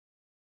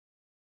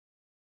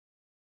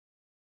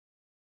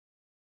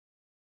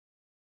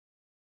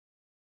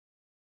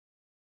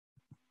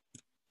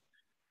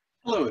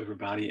Hello,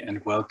 everybody,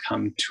 and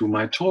welcome to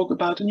my talk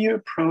about a new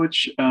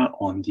approach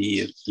on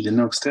the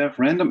Linux Dev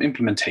random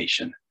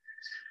implementation.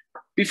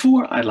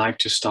 Before I'd like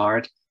to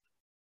start,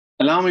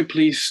 allow me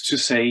please to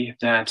say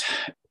that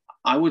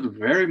I would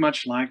very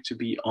much like to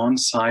be on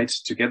site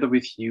together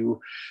with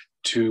you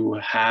to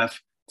have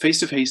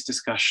face-to-face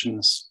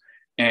discussions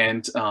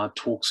and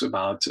talks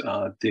about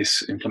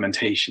this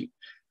implementation.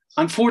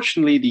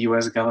 Unfortunately, the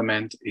US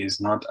government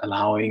is not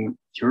allowing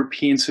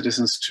European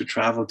citizens to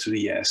travel to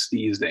the US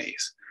these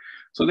days.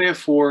 So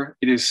therefore,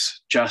 it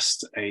is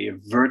just a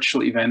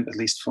virtual event, at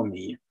least for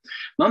me.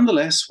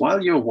 Nonetheless, while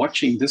you're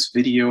watching this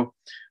video,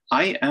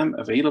 I am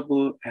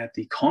available at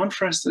the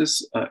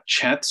conference's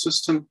chat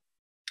system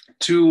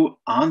to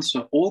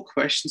answer all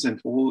questions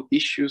and all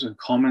issues and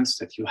comments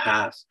that you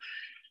have.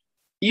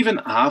 Even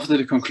after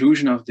the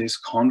conclusion of this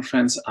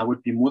conference, I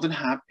would be more than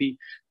happy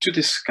to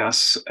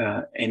discuss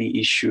any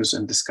issues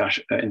and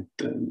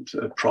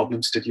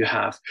problems that you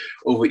have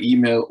over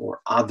email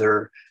or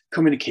other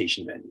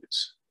communication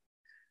venues.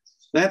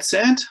 That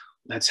said,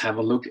 let's have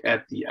a look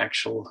at the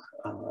actual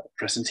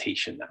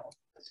presentation now.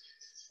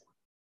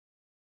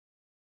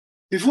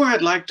 Before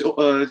I'd like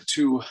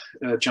to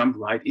jump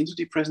right into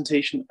the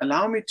presentation,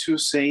 allow me to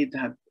say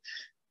that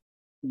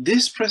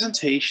this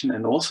presentation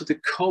and also the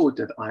code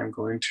that I'm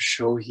going to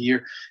show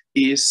here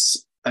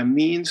is a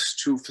means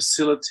to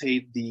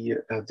facilitate the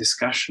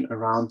discussion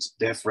around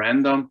dev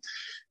random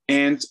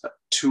and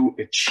to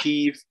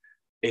achieve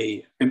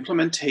an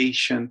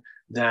implementation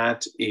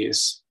that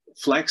is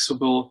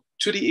flexible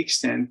to the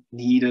extent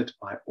needed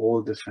by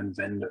all different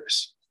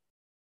vendors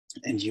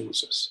and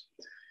users.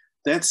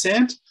 That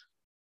said,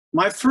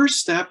 my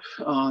first step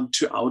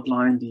to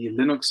outline the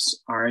Linux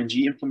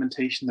RNG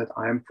implementation that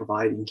I am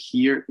providing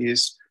here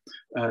is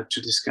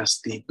to discuss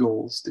the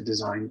goals, the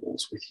design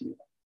goals with you.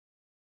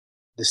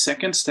 The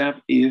second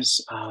step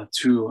is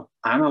to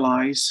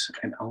analyze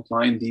and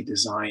outline the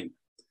design.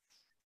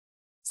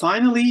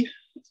 Finally,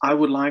 I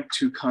would like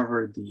to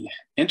cover the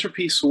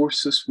entropy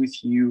sources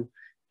with you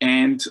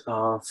and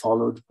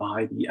followed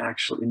by the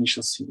actual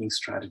initial seeding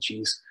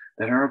strategies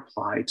that are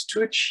applied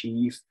to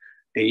achieve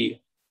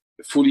a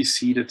fully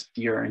seeded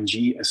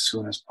DRNG as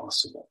soon as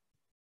possible.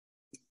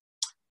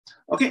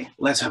 Okay,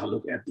 let's have a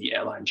look at the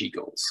LRNG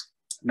goals.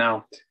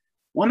 Now,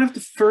 one of the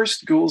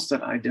first goals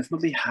that I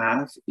definitely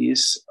have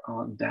is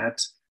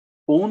that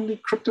only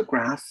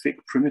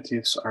cryptographic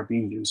primitives are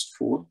being used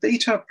for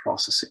data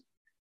processing.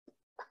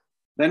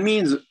 That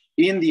means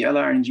in the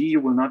LRNG,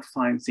 you will not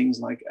find things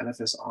like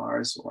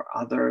LFSRs or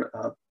other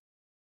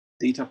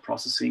data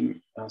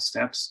processing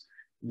steps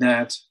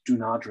that do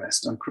not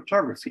rest on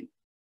cryptography.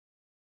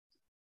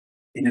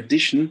 In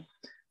addition,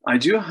 I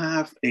do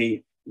have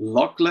a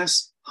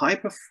lockless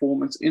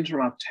high-performance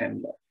interrupt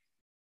handler.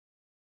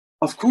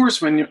 Of course,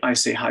 when I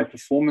say high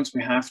performance,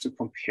 we have to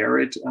compare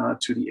it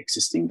to the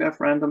existing dev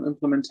random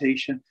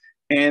implementation,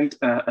 and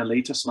a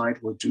later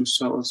slide will do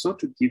so also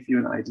to give you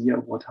an idea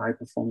of what high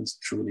performance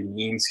truly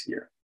means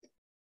here.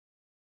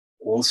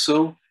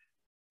 Also,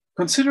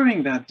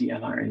 considering that the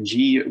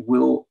LRNG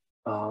will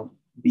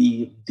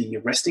be the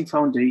resting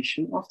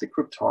foundation of the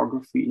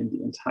cryptography in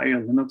the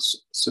entire Linux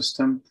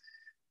system,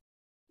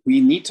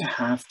 we need to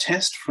have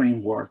test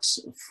frameworks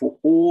for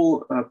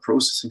all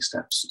processing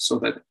steps so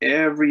that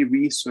every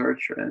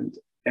researcher and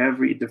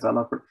every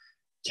developer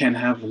can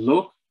have a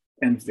look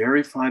and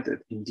verify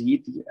that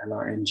indeed the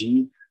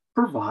LRNG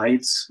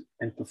provides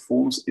and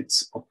performs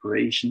its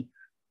operation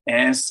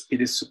as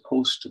it is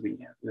supposed to be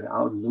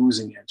without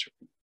losing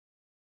entropy.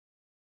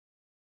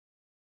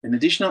 An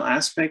additional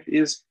aspect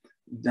is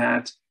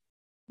that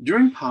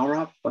during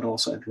power-up, but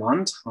also at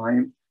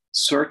runtime,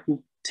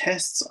 certain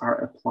tests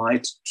are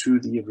applied to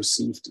the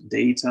received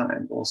data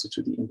and also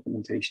to the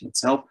implementation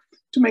itself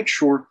to make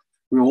sure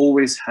we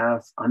always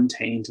have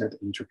untainted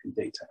entropy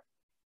data.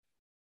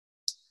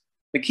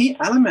 The key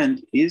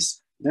element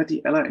is that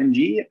the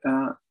LRNG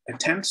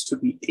attempts to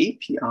be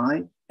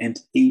API and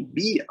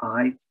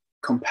ABI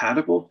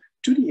compatible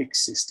to the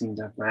existing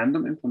dev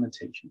random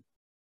implementation.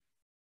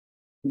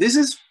 This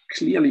is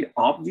clearly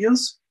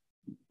obvious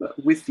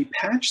with the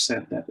patch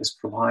set that is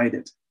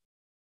provided.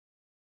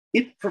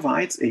 It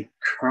provides a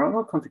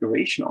kernel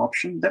configuration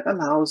option that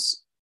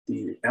allows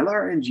the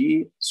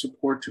LRNG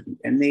support to be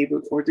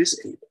enabled or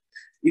disabled.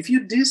 If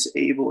you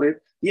disable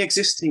it, the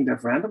existing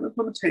dev random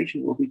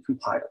implementation will be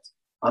compiled.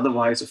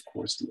 Otherwise, of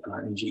course, the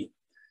LRNG.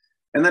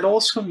 And that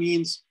also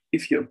means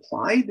if you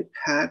apply the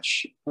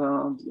patch,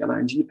 the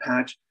LRNG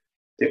patch,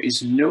 there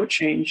is no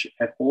change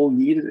at all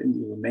needed in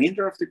the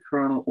remainder of the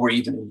kernel or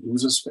even in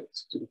user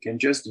space. So you can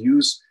just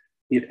use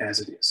it as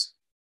it is.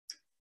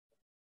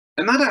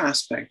 Another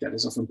aspect that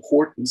is of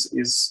importance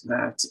is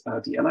that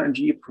the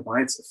LRNG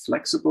provides a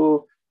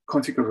flexible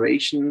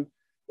configuration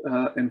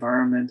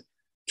environment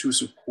to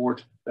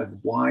support a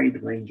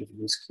wide range of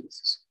use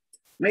cases.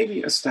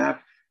 Maybe a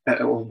step or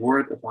a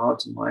word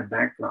about my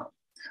background.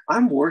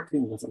 I'm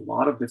working with a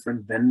lot of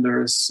different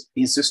vendors,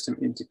 system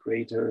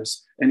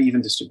integrators, and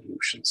even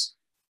distributions.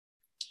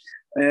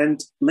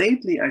 And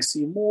lately, I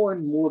see more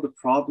and more the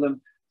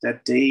problem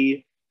that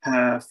they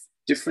have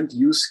different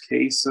use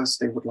cases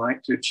they would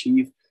like to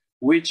achieve,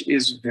 which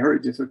is very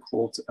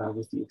difficult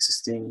with the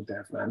existing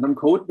dev random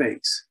code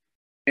base.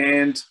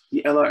 And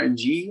the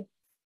LRNG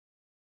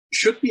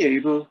should be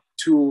able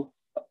to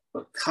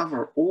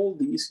cover all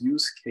these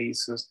use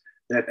cases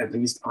that at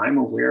least I'm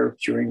aware of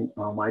during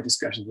my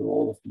discussions with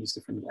all of these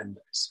different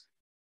vendors.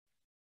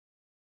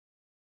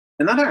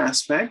 Another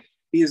aspect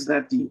is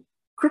that the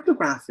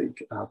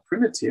cryptographic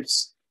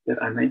primitives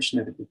that I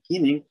mentioned at the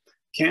beginning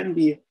can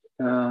be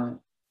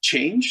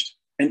changed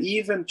and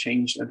even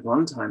changed at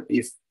runtime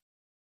if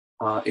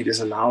it is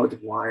allowed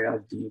via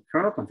the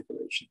kernel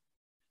configuration.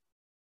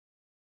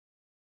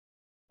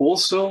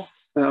 Also,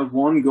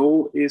 one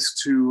goal is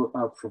to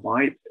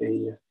provide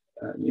an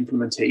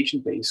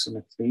implementation based on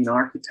a clean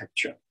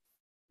architecture.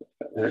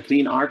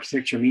 Clean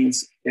architecture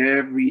means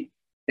every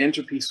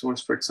entropy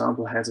source, for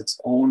example, has its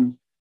own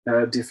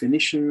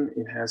definition,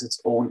 it has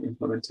its own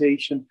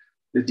implementation.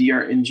 The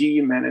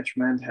DRNG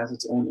management has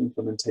its own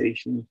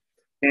implementation,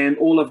 and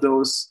all of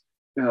those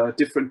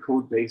different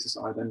code bases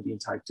are then being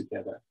tied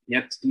together.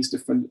 Yet these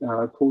different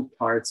code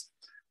parts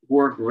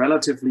work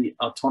relatively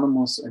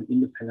autonomous and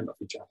independent of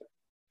each other.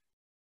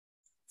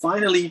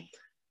 Finally,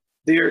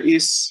 there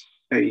is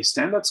a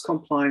standards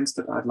compliance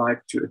that I'd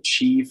like to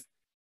achieve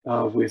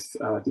with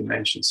the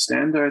mentioned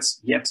standards,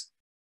 yet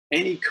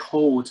any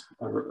code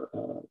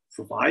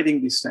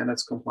providing these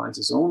standards compliance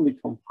is only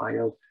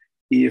compiled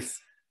if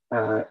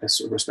a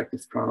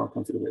respective kernel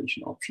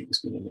configuration option is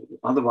being enabled.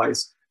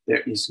 Otherwise,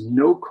 there is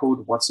no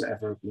code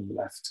whatsoever being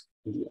left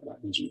in the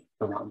LRNG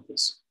around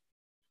this.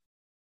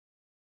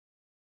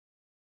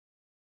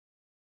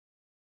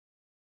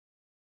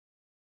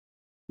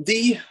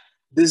 The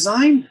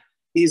design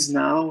is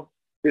now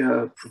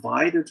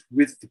provided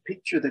with the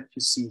picture that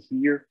you see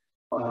here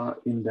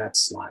in that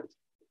slide.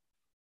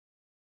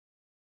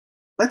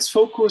 Let's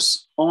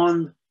focus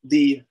on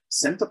the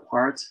center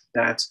part,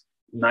 that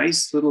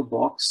nice little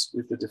box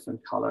with the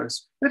different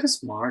colors that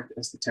is marked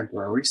as the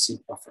temporary seed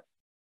buffer.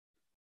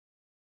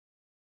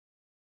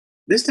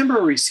 This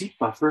temporary seed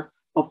buffer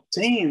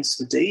obtains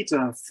the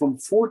data from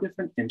 4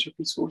 different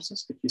entropy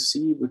sources that you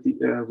see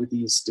with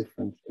these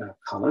different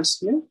colors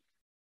here.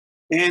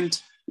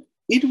 And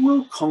it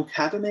will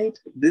concatenate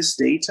this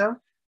data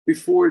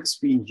before it's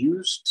being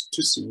used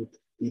to seed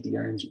the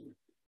DRNG.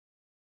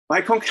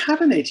 By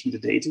concatenating the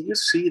data, you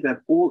see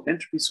that all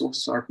entropy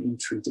sources are being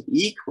treated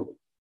equally,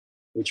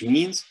 which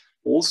means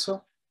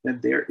also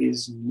that there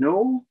is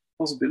no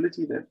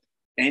possibility that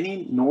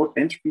any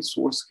entropy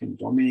source can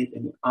dominate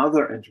any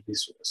other entropy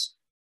source.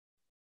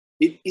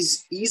 It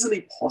is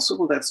easily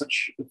possible that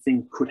such a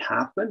thing could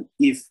happen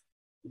if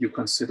you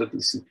consider the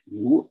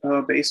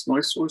CPU-based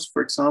noise source,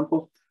 for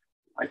example,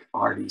 like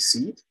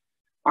RDSeed.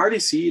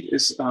 RDSeed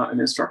is an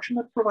instruction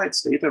that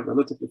provides data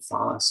relatively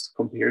fast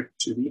compared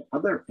to the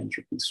other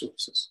entropy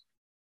sources.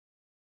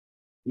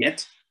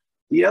 Yet,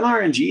 the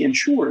LRNG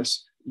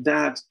ensures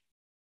that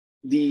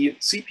the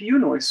CPU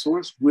noise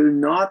source will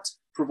not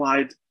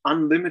provide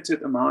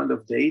unlimited amount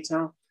of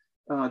data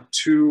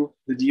to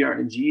the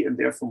DRNG and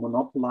therefore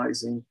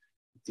monopolizing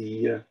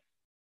the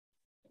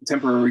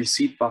temporary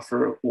seed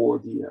buffer or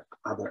the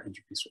other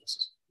entropy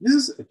sources. This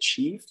is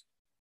achieved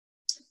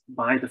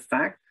by the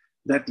fact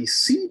that the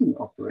seeding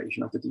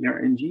operation of the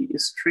DRNG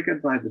is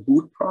triggered by the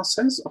boot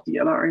process of the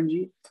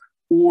LRNG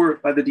or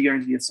by the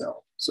DRNG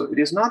itself. So it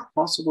is not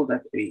possible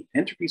that an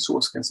entropy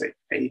source can say,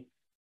 hey,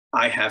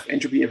 I have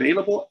entropy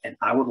available and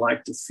I would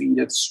like to feed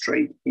it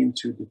straight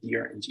into the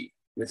DRNG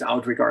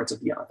without regards of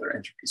the other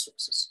entropy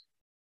sources.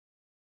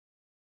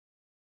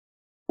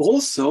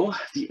 Also,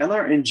 the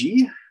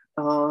LRNG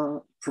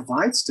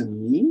provides the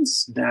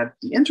means that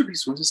the entropy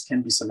sources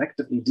can be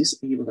selectively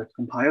disabled at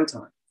compile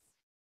time.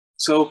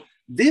 So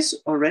this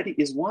already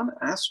is one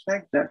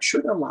aspect that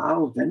should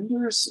allow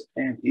vendors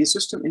and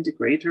system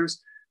integrators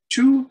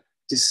to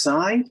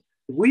decide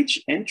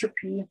which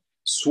entropy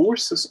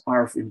sources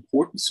are of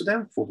importance to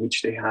them, for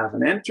which they have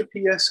an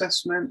entropy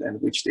assessment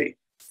and which they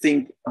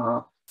think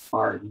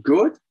are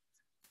good.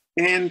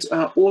 And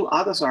all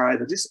others are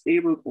either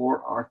disabled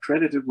or are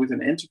credited with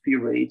an entropy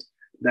rate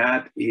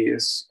that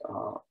is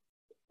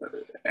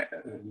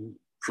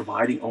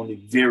providing only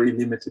very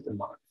limited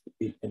amount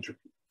of entropy.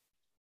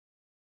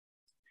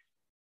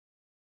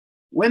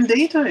 When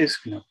data is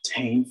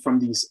obtained from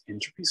these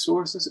entropy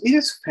sources, it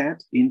is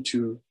fed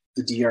into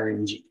the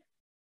DRNG.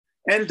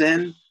 And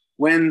then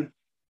when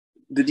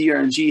the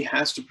DRNG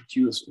has to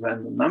produce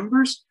random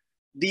numbers,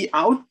 the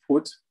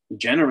output, the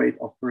generate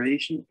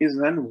operation, is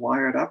then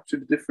wired up to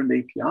the different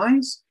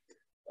APIs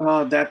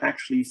that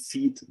actually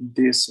feed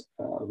these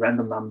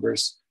random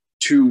numbers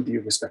to the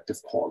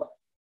respective caller.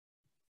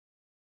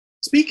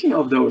 Speaking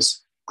of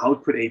those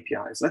output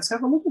APIs, let's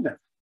have a look at them.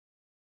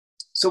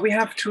 So we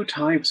have 2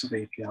 types of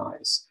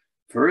APIs.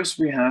 First,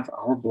 we have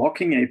our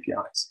blocking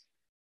APIs.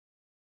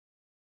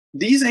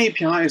 These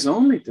APIs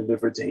only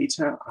deliver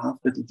data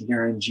after the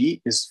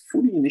DRNG is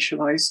fully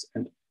initialized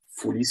and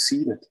fully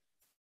seeded.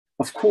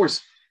 Of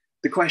course,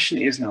 the question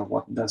is now,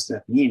 what does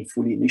that mean,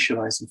 fully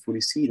initialized and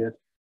fully seeded?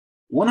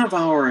 One of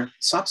our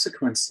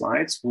subsequent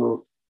slides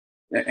will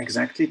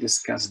exactly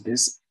discuss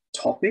this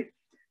topic.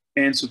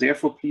 And so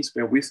therefore, please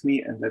bear with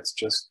me and let's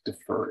just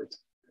defer it.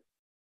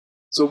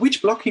 So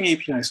which blocking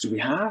APIs do we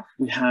have?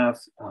 We have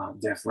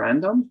def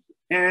random,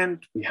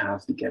 and we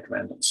have the get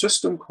random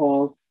system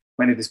call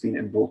when it has been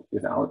invoked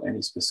without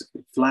any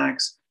specific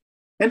flags.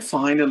 And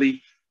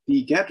finally,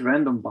 the get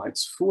random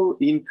bytes full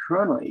in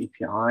kernel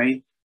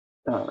API,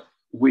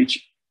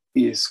 which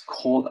is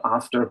called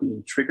after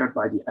being triggered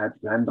by the add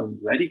random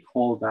ready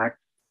callback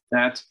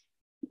that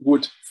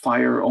would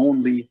fire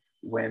only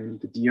when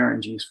the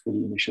DRNG is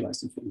fully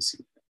initialized and fully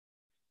sealed.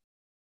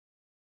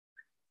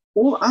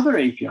 All other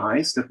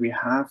APIs that we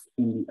have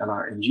in the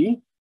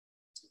LRNG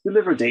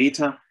deliver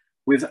data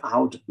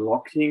without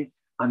blocking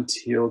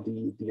until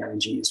the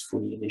DRNG is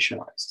fully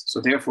initialized.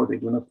 So therefore, they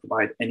do not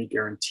provide any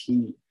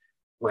guarantee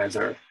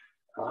whether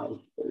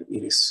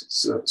it is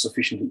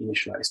sufficiently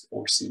initialized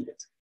or seeded.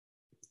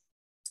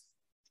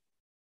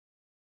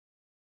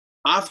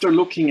 After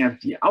looking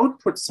at the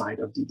output side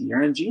of the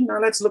DRNG, now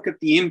let's look at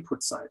the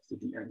input side of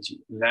the DRNG.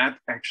 That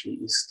actually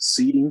is the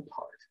seeding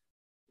part.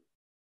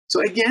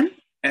 So again,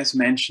 as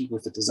mentioned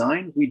with the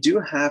design, we do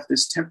have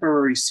this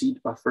temporary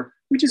seed buffer,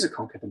 which is a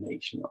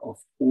concatenation of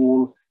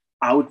all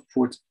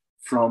output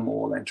from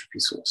all entropy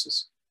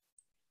sources.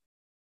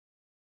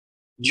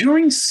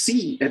 During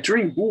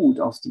boot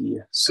of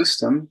the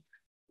system,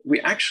 we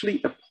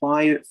actually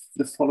apply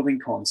the following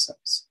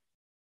concepts.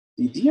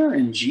 The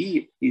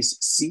DRNG is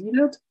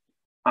seeded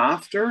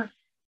after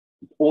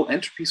all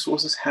entropy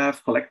sources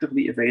have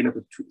collectively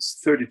available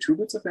 32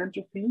 bits of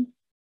entropy.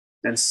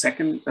 Then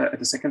at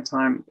the second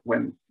time,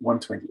 when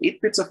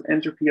 128 bits of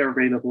entropy are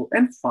available,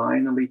 and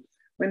finally,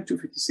 when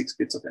 256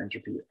 bits of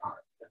entropy are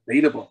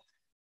available.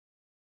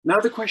 Now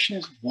the question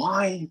is,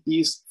 why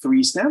these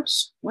 3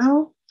 steps?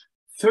 Well,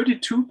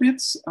 32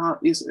 bits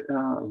is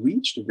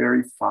reached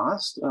very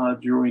fast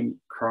during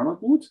kernel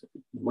boot,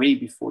 way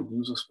before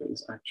user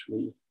space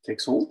actually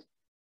takes hold.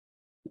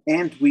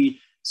 And we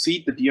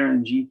seed the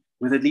DRNG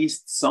with at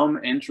least some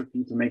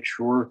entropy to make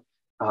sure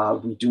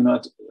we do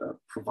not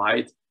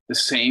provide the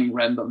same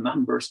random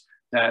numbers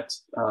that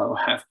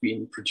have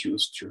been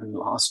produced during the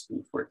last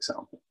boot, for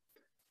example.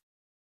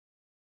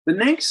 The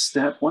next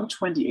step,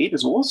 128,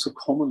 is also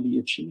commonly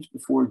achieved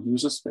before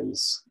user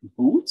space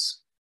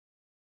boots.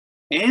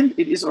 And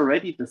it is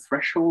already the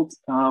threshold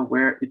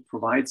where it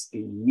provides a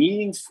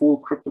meaningful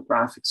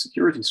cryptographic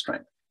security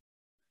strength.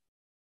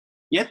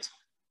 Yet,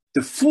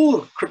 the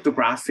full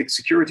cryptographic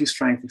security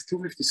strength of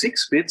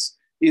 256 bits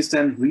is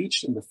then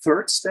reached in the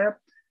 3rd step.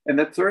 And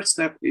that 3rd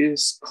step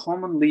is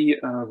commonly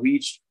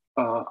reached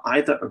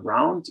either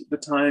around the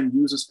time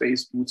user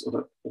space boots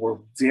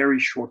or very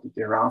shortly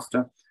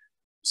thereafter,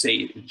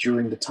 say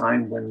during the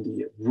time when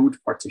the root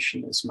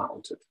partition is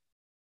mounted.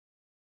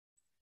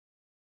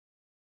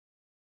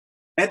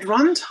 At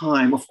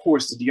runtime, of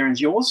course, the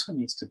DRNG also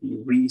needs to be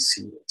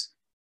reseeded.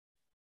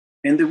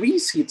 And the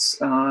reseeds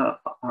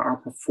are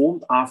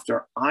performed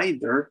after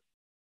either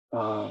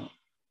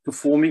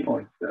performing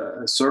or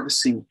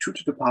servicing 2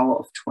 to the power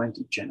of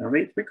 20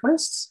 generate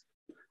requests,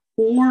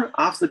 or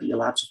after the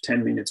elapse of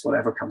 10 minutes,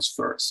 whatever comes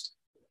first.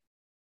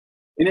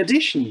 In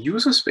addition,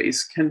 user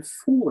space can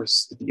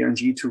force the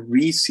DRNG to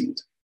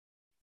reseed.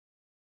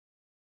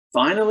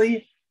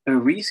 Finally, a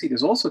reseed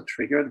is also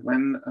triggered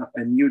when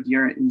a new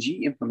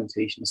DRNG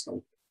implementation is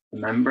opened.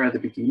 Remember at the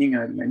beginning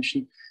I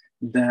mentioned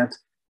that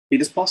it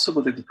is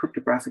possible that the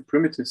cryptographic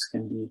primitives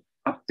can be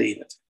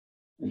updated,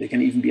 and they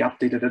can even be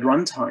updated at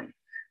runtime.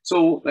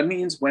 So that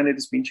means when it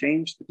has been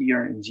changed, the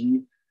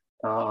DRNG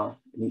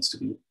needs to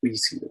be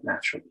reseeded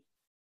naturally.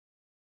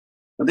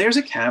 But there's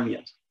a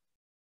caveat.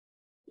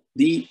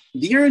 The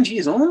DRNG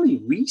is only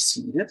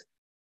reseeded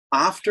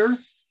after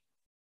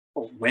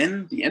or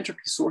when the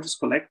entropy sources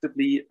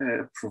collectively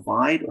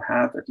provide or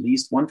have at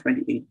least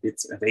 128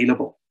 bits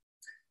available.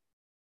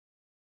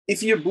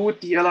 If you boot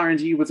the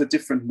LRNG with a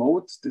different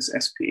mode, this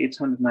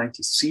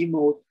SP890C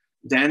mode,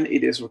 then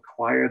it is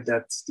required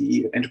that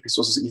the entropy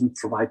sources even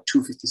provide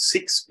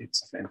 256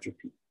 bits of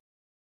entropy.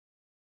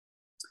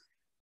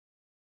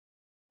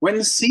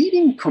 When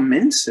seeding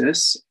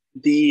commences,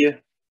 the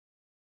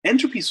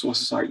entropy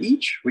sources are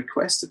each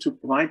requested to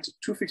provide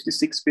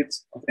 256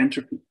 bits of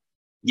entropy.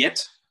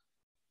 Yet,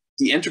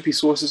 the entropy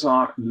sources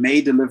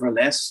may deliver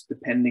less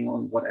depending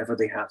on whatever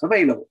they have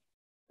available.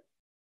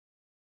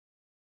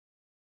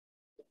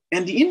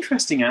 And the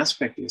interesting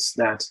aspect is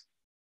that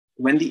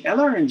when the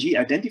LRNG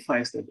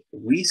identifies that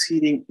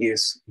reseeding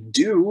is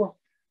due,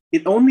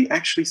 it only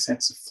actually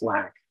sets a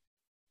flag.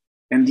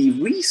 And the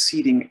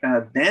reseeding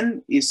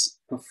then is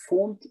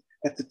performed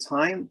at the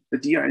time the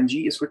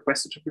DRNG is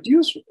requested to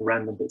produce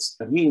random bits.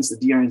 That means the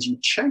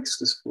DRNG checks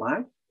this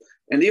flag.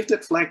 And if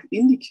that flag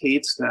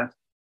indicates that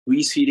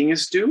reseeding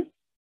is due,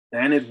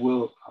 then it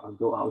will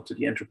go out to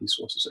the entropy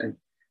sources and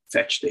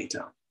fetch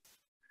data.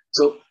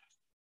 So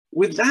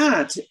with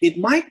that, it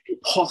might be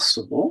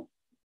possible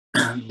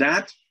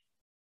that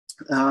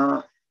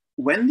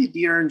when the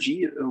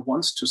DRNG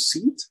wants to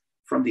seed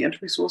from the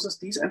entropy sources,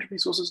 these entropy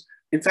sources,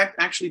 in fact,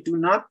 actually do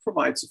not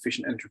provide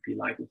sufficient entropy.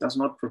 Like it does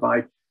not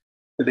provide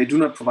they do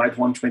not provide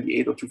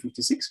 128 or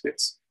 256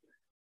 bits.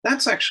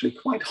 That's actually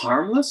quite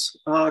harmless,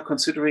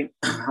 considering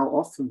how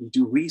often we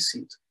do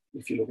reseed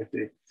if you look at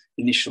the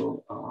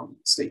initial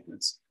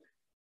statements.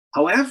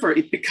 However,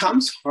 it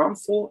becomes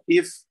harmful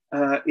if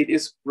it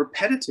is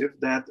repetitive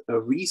that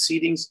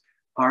reseedings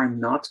are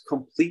not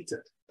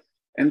completed.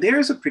 And there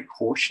is a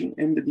precaution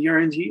in the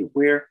DRNG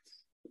where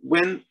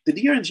when the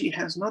DRNG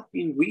has not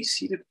been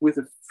reseeded with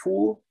a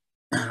full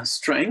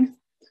strength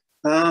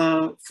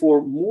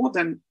for more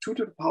than 2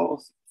 to the power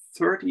of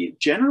 30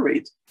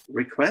 generate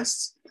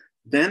requests,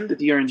 then the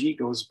DRNG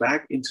goes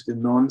back into the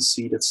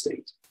non-seeded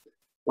state.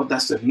 What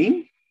does that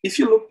mean? If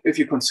you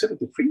consider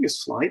the previous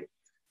slide,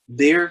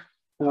 there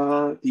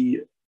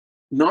the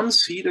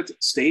non-seeded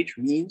stage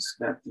means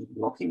that the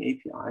blocking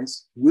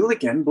APIs will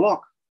again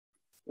block.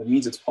 That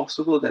means it's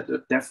possible that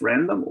the def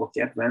random or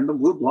get random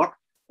will block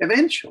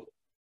eventually.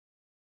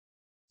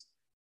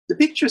 The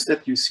pictures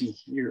that you see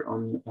here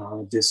on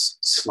this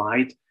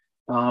slide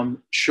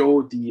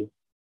show the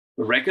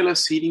regular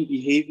seeding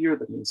behavior.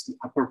 That means the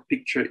upper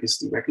picture is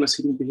the regular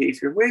seeding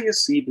behavior, where you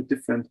see the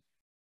different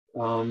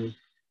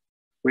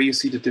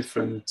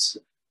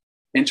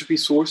entropy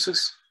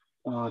sources,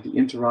 the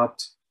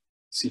interrupt,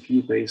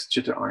 CPU-based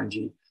jitter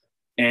RNG,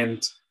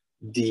 and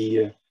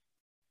the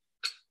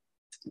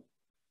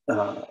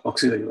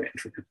auxiliary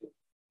entropy.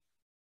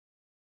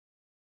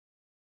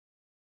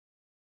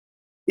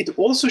 It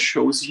also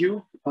shows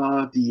you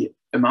the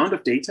amount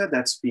of data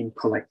that's being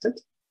collected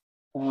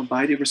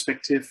by the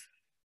respective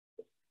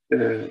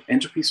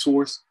entropy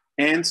source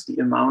and the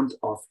amount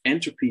of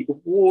entropy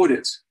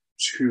awarded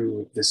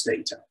to this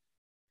data.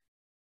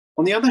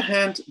 On the other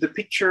hand, the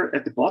picture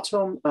at the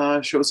bottom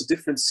shows a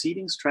different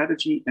seeding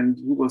strategy, and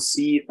you will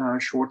see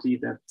shortly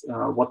that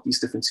what these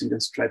different seeding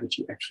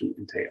strategies actually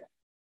entail.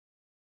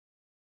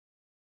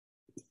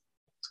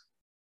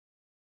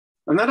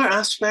 Another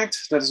aspect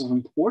that is of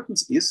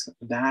importance is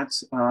that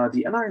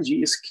the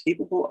LRNG is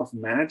capable of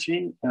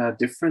managing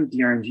different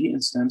DRNG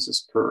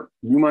instances per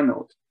NUMA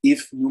node,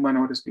 if NUMA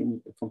node is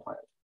being compiled.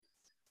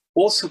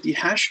 Also, the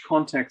hash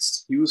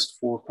context used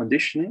for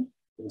conditioning,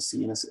 we'll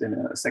see in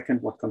a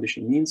second what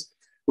conditioning means,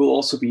 will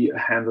also be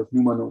handled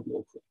NUMA node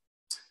locally.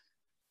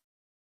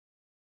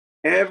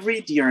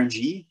 Every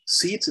DRNG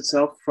seeds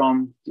itself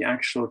from the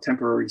actual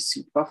temporary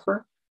seed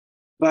buffer,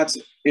 but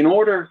in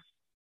order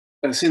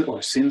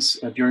since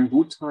during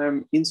boot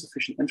time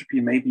insufficient entropy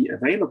may be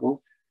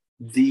available,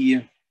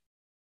 the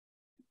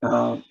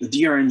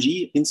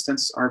DRNG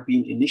instances are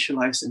being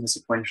initialized in a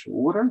sequential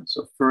order.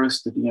 So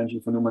first the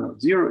DRNG for NUMA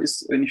node 0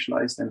 is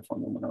initialized, then for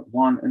NUMA node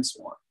 1, and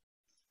so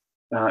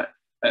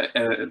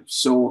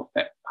on.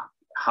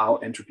 How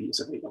entropy is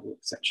available,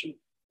 essentially.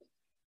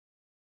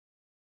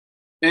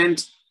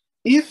 And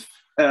if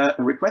a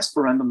request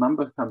for random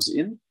number comes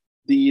in,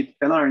 the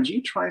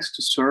LRNG tries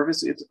to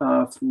service it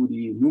through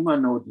the NUMA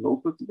node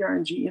local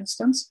DRNG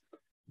instance.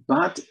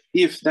 But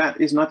if that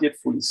is not yet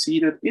fully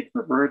seeded, it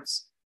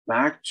reverts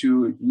back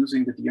to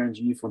using the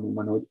DRNG for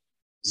NUMA node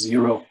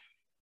 0.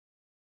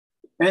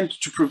 And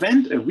to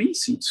prevent a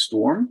reseed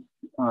storm,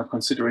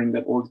 considering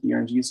that all the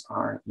DRNGs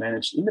are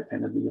managed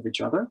independently of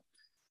each other,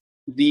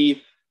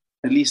 the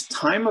at least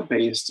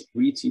timer-based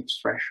reseed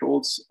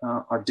thresholds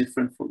are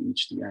different for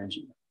each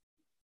DRNG.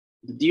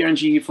 The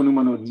DRNG for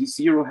NUMA node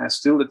 0 has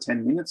still the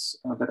 10 minutes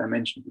that I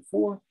mentioned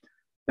before.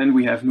 Then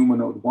we have NUMA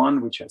node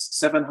 1, which has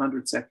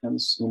 700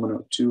 seconds. NUMA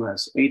node 2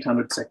 has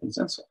 800 seconds,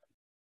 and so on.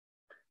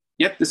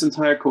 Yet this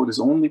entire code is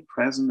only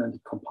present and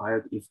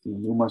compiled if the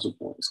NUMA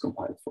support is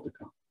compiled for the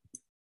car.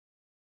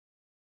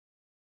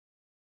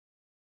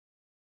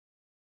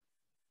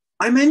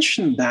 I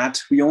mentioned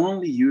that we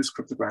only use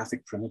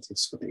cryptographic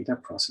primitives for data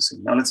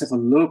processing. Now let's have a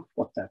look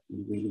what that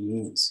really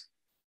means.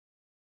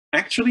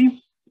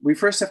 Actually, we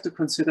first have to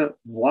consider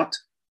what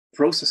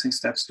processing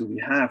steps do we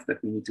have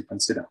that we need to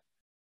consider.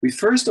 We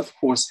first, of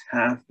course,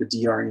 have the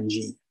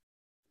DRNG.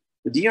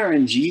 The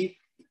DRNG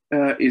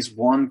is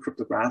one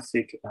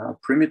cryptographic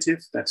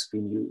primitive that's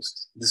been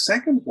used. The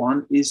second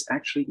one is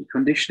actually the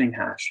conditioning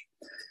hash.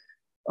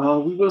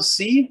 We will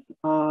see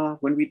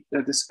when we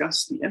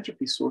discuss the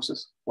entropy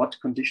sources what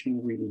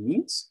conditioning really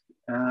means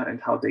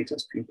and how data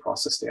is being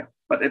processed there.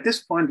 But at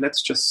this point,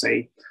 let's just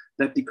say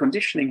that the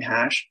conditioning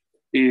hash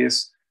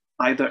is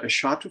either a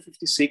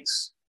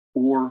SHA-256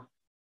 or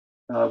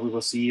we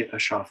will see a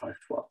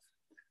SHA-512.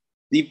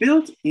 The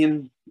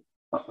built-in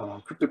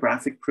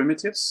cryptographic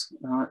primitives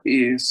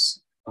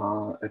is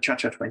a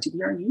CHA-20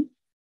 DRNG.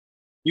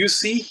 You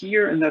see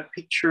here in that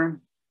picture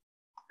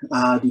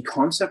the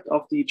concept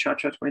of the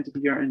CHA-20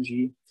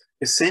 DRNG.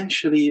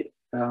 Essentially,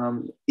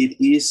 it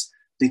is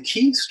the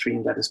key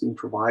stream that is being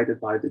provided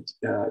by the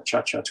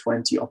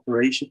CHA-20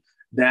 operation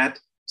that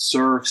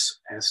serves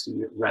as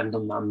the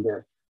random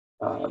number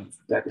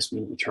that is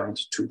being returned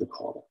to the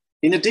caller.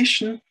 In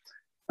addition,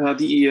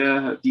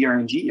 the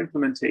DRNG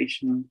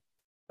implementation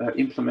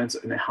implements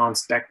an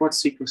enhanced backward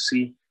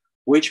secrecy,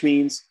 which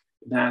means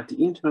that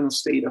the internal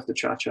state of the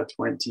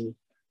CHA-20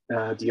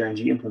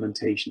 DRNG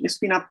implementation is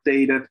being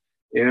updated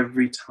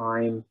every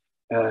time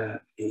a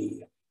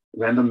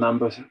random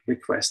number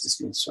request is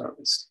being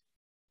serviced.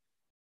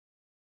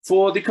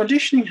 For the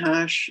conditioning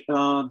hash,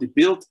 the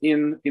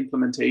built-in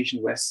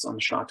implementation rests on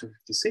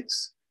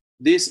SHA-256.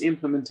 This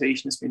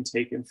implementation has been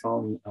taken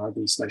from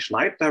the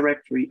 /lib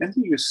directory, and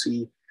here you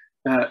see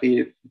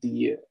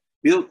the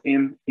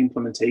built-in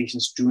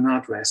implementations do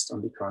not rest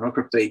on the kernel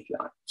crypto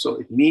API. So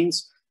it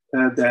means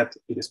that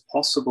it is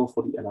possible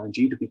for the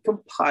LRNG to be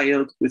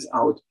compiled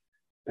without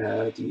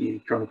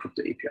the kernel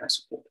crypto API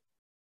support.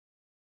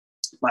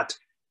 But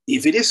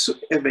if it is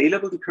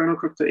available, the kernel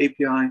crypto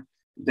API,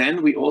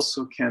 then we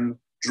also can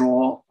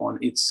draw on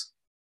its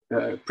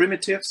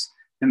primitives.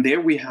 And there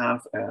we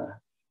have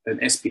an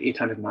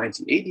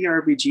SP890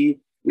 ADRBG,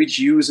 which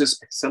uses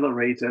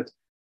accelerated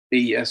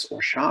AES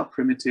or SHA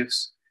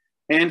primitives.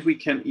 And we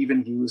can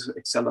even use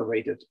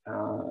accelerated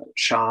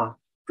SHA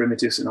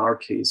primitives. In our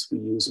case, we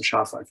use a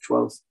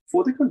SHA-512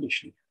 for the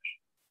conditioning hash.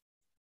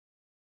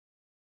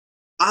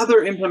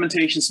 Other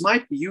implementations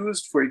might be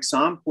used, for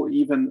example,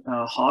 even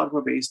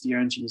hardware-based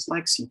DRNGs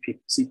like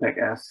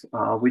CPEC-F,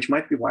 which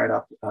might be wired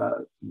up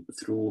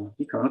through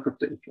the kernel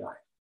crypto API.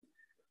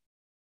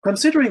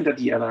 Considering that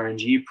the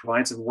LRNG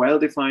provides a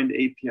well-defined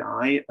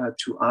API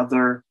to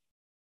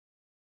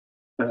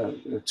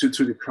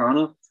the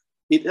kernel,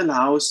 it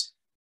allows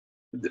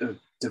the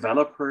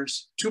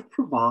developers to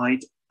provide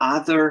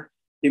other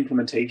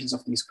implementations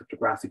of these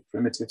cryptographic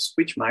primitives,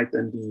 which might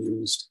then be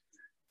used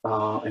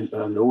and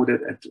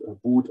loaded at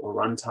boot or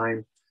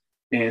runtime,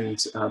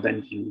 and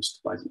then used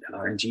by the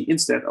LRNG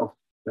instead of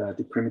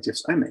the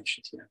primitives I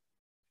mentioned here.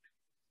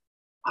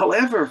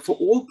 However, for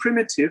all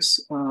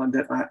primitives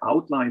that I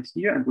outlined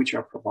here and which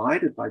are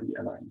provided by the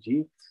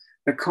LRNG,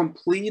 a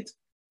complete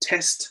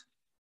test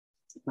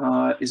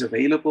is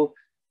available,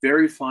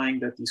 verifying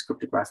that these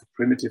cryptographic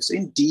primitives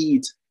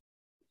indeed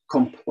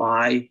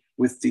comply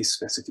with this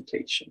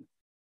specification.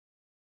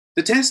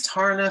 The test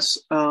harness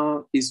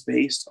is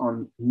based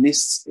on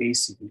NIST's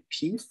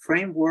ACVP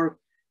framework,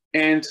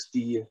 and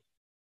the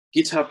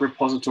GitHub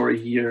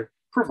repository here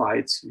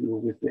provides you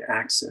with the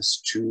access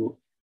to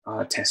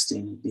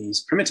testing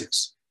these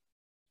primitives.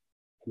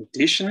 In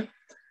addition,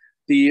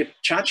 the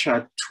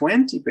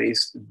ChaCha20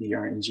 based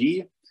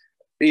DRNG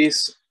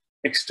is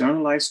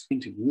externalized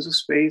into user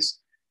space,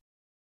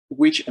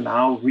 which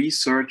allow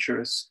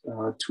researchers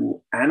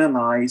to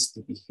analyze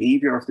the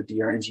behavior of the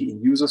DRNG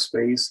in user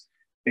space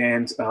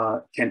and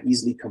can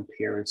easily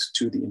compare it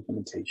to the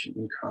implementation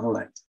in kernel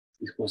land,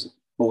 because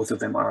both of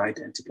them are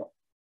identical.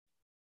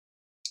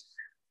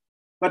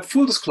 But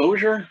full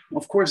disclosure,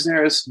 of course,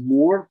 there is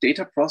more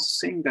data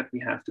processing that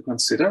we have to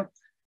consider.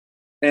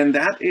 And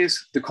that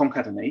is the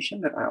concatenation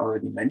that I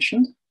already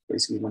mentioned.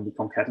 Basically, when we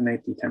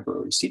concatenate the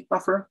temporary seed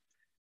buffer,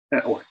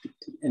 or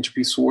the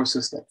entropy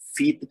sources that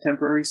feed the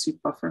temporary seed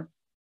buffer.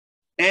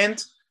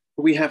 And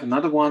we have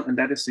another one, and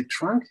that is the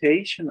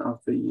truncation of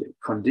the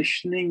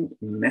conditioning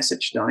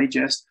message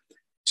digest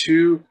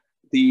to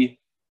the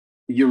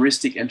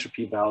heuristic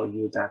entropy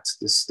value that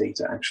this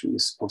data actually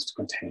is supposed to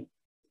contain.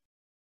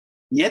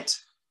 Yet,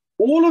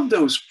 all of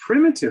those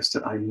primitives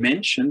that I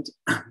mentioned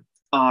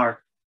are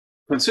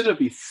considered to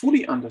be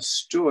fully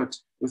understood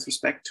with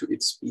respect to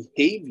its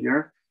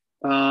behavior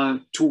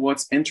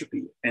towards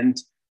entropy.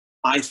 And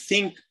I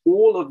think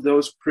all of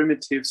those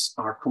primitives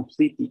are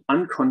completely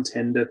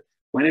uncontended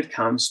when it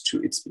comes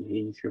to its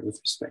behavior with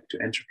respect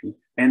to entropy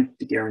and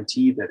the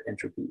guarantee that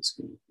entropy is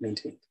being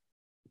maintained.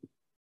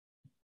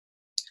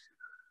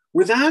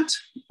 With that,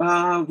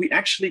 we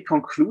actually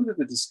concluded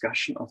the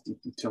discussion of the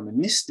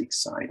deterministic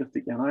side of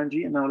the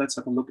LRNG, and now let's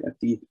have a look at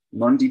the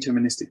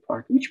non-deterministic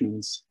part, which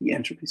means the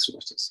entropy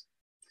sources.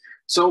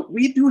 So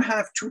we do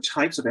have two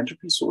types of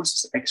entropy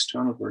sources,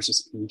 external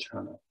versus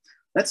internal.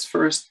 Let's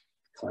first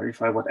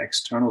clarify what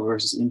external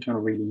versus internal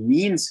really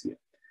means here.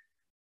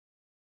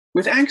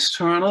 With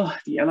external,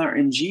 the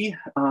LRNG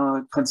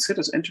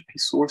considers entropy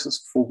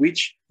sources for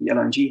which the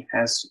LRNG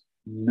has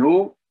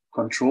no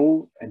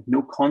control and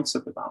no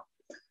concept about.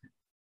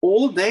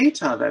 All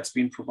data that's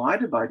been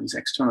provided by these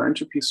external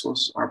entropy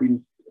sources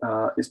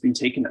is being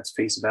taken as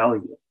face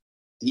value.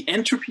 The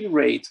entropy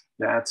rate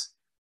that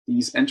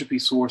these entropy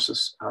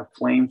sources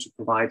claim to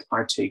provide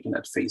are taken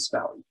at face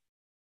value.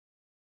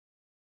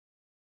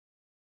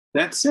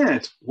 That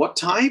said, what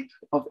type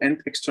of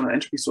external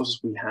entropy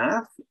sources we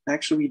have?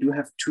 Actually, we do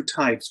have two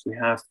types. We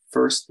have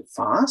first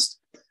fast,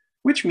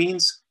 which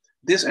means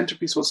this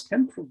entropy source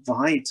can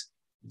provide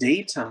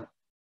data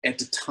at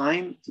the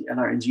time the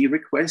LRNG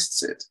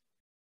requests it.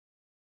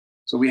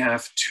 So we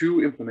have two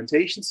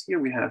implementations here.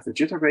 We have the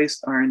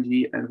jitter-based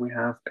RNG, and we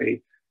have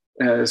a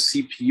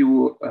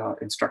CPU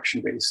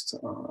instruction-based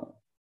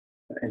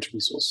entropy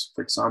source,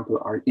 for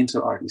example, our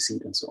Intel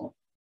RDC and so on.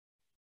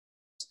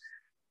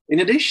 In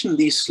addition,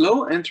 these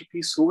slow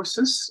entropy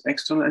sources,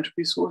 external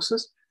entropy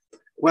sources,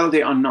 well,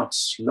 they are not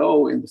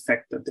slow in the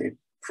fact that they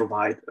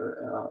provide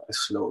a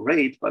slow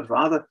rate, but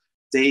rather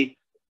they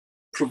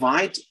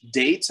provide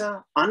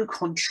data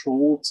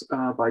uncontrolled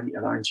by the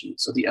LRNG.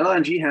 So the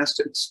LRNG has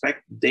to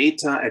expect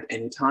data at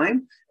any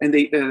time, and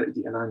the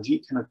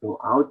LRNG cannot go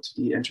out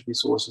to the entropy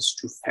sources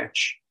to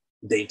fetch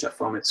data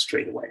from it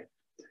straight away.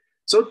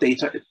 So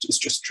data is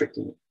just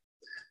trickling in.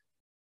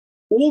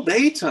 All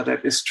data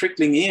that is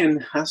trickling in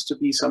has to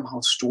be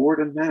somehow stored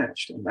and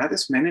managed, and that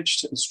is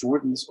managed and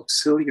stored in this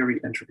auxiliary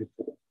entropy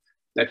pool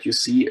that you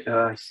see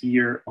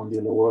here on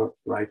the lower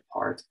right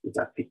part with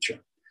that picture.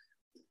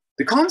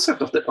 The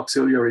concept of that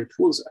auxiliary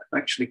pool is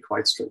actually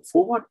quite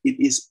straightforward. It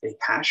is a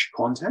hash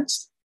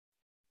context,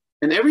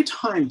 and every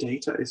time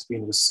data is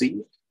being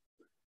received,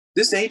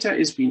 this data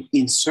is being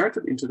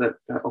inserted into that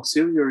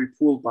auxiliary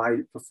pool by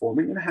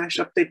performing a hash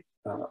update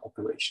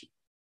operation.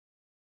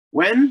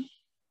 When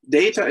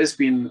data is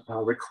being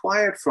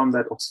required from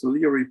that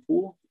auxiliary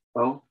pool,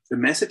 well, the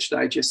message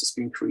digest is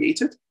being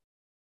created,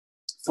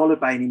 followed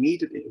by an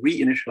immediate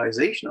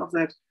reinitialization of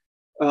that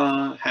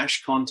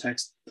hash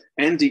context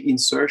and the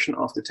insertion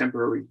of the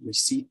temporary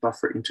receipt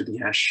buffer into the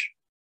hash,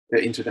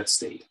 into that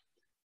state.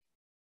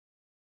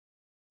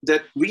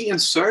 That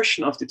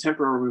reinsertion of the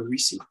temporary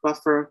receipt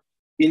buffer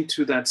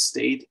into that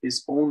state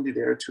is only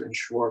there to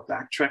ensure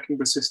backtracking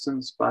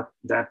resistance, but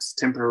that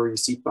temporary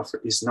receipt buffer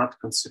is not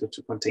considered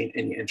to contain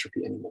any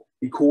entropy anymore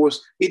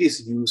because it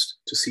is used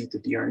to seed the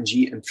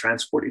DRNG and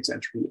transport its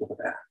entropy over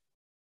there.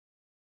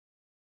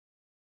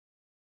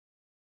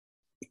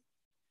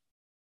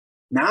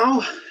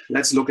 Now,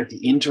 let's look at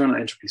the internal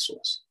entropy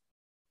source.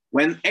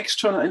 When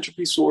external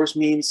entropy source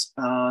means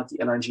the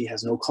LNG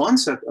has no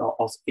concept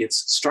of its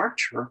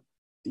structure,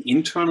 the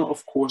internal,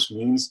 of course,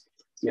 means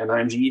the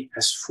LNG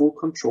has full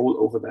control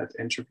over that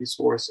entropy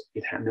source.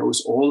 It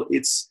knows all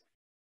its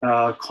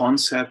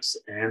concepts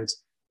and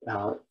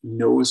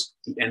knows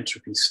the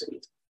entropy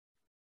state.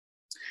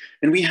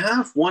 And we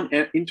have one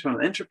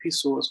internal entropy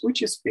source,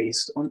 which is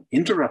based on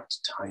interrupt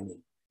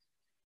timing.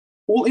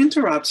 All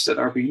interrupts that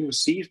are being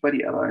received by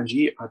the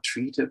LNG are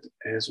treated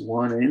as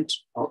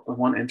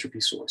one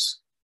entropy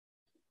source.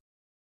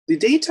 The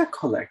data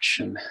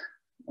collection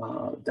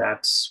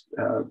that's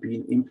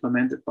being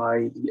implemented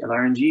by the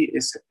LRNG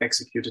is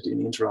executed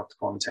in interrupt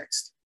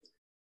context.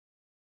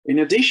 In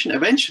addition,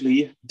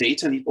 eventually,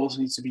 data also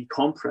needs to be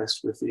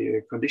compressed with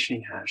the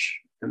conditioning hash,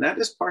 and that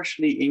is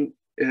partially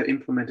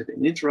implemented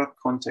in interrupt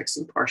context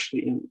and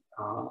partially in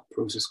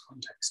process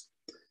context.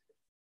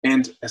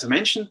 And as I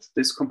mentioned,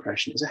 this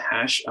compression is a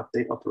hash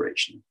update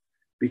operation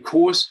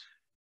because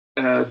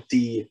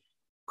the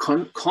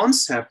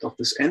concept of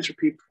this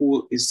entropy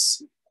pool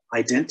is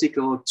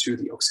identical to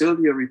the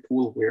auxiliary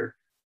pool where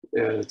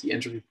the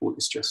entropy pool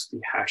is just the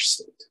hash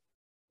state,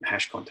 the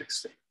hash context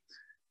state.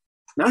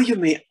 Now you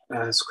may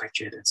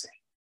scratch your head and say,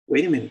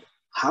 wait a minute,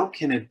 how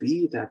can it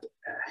be that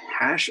a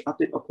hash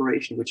update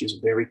operation, which is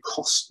very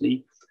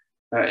costly,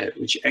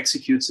 which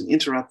executes an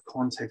interrupt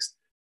context,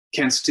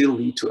 can still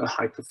lead to a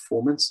high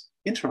performance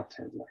interrupt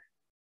handler?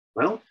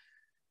 Well,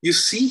 you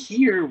see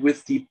here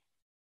with the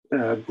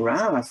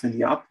graph in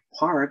the upper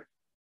part,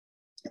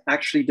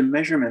 actually the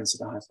measurements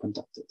that I have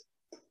conducted.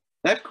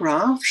 That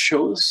graph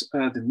shows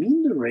the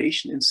mean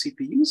duration in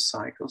CPU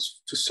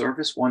cycles to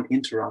service one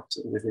interrupt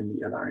within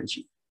the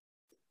LRNG.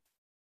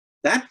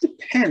 That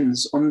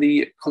depends on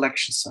the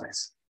collection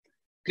size.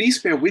 Please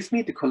bear with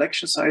me, the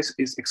collection size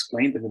is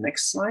explained in the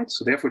next slide,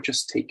 so therefore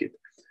just take it.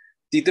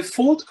 The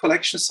default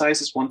collection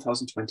size is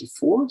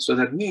 1024, so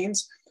that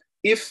means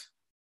if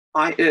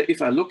I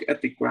look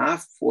at the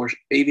graph for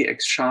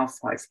AVX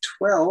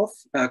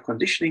SHA-512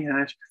 conditioning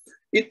hash,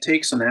 it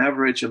takes on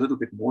average a little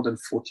bit more than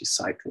 40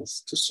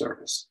 cycles to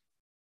service.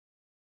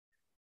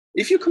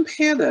 If you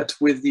compare that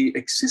with the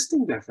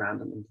existing dev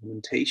random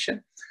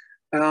implementation,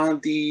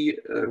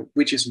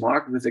 which is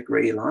marked with a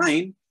gray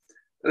line,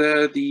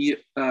 the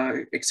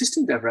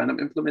existing dev random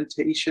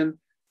implementation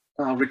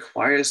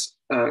requires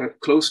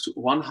close to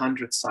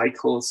 100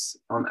 cycles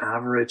on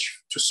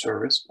average to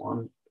service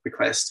one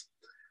request.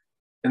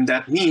 And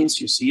that means,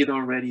 you see it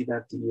already,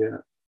 that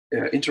the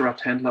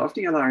interrupt handler of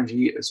the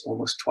LRNG is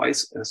almost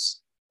twice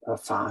as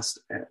fast,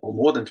 or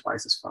more than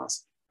twice as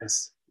fast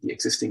as the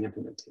existing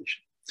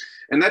implementation.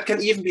 And that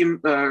can even be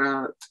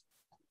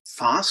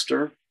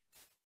faster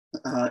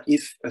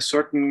if a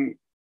certain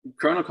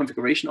kernel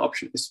configuration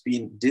option is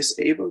being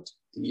disabled,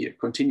 the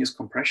continuous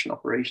compression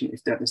operation,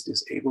 if that is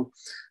disabled,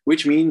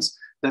 which means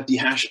that the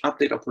hash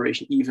update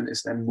operation even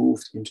is then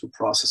moved into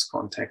process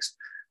context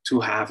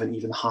to have an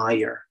even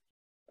higher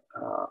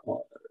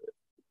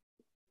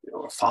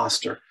or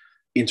faster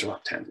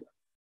interrupt handler.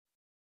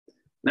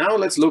 Now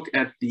let's look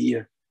at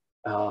the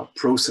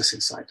processing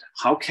side.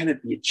 How can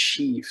it be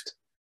achieved,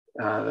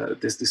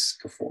 this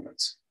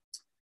performance?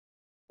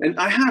 And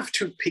I have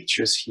two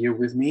pictures here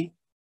with me.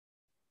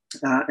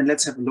 And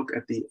let's have a look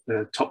at the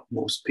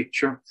topmost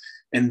picture.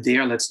 And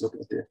there, let's look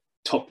at the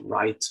top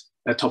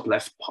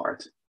left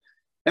part.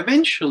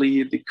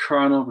 Eventually, the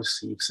kernel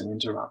receives an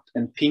interrupt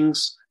and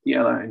pings the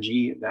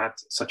LRNG that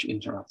such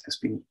interrupt has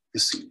been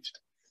received.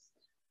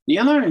 The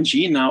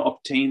LRNG now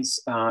obtains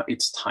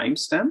its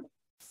timestamp.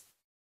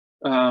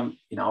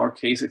 In our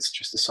case, it's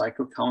just a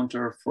cycle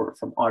counter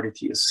from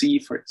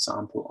RDTSC, for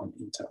example, on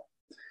Intel.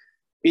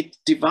 It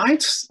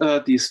divides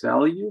this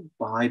value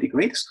by the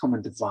greatest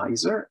common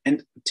divisor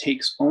and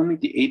takes only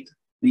the 8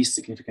 least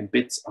significant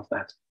bits of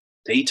that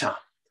data.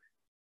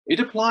 It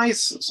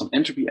applies some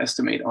entropy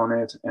estimate on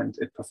it, and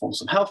it performs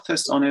some health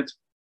tests on it.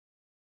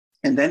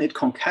 And then it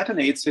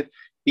concatenates it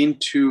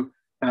into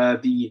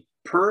the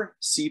per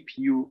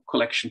CPU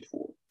collection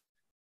pool.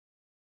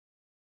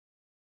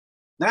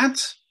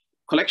 That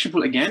collection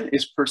pool, again,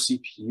 is per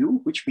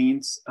CPU, which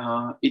means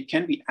it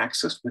can be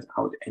accessed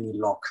without any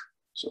lock.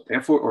 So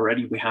therefore,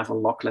 already we have a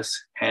lockless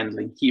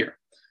handling here.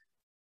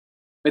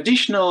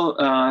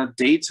 Additional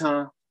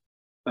data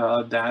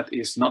that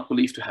is not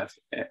believed to have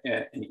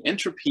any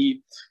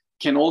entropy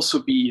can also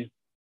be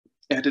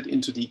added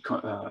into the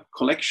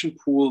collection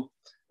pool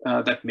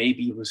that may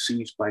be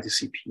received by the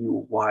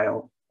CPU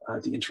while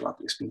the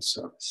interrupt is being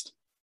serviced.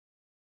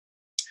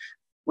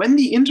 When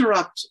the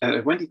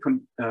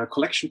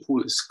collection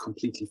pool is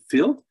completely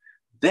filled,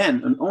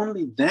 then and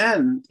only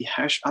then the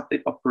hash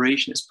update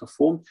operation is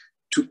performed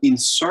to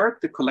insert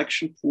the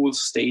collection pool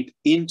state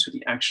into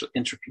the actual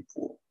entropy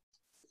pool.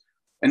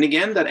 And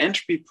again, that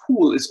entropy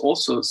pool is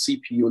also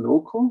CPU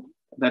local.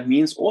 That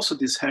means also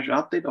this hash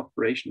update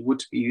operation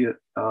would be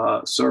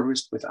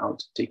serviced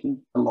without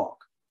taking a log.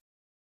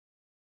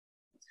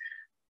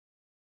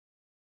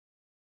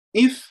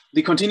 If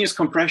the continuous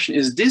compression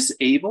is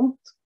disabled,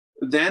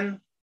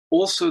 then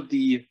also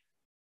the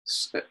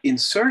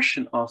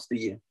insertion of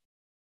the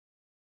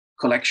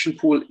collection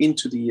pool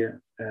into the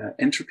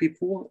entropy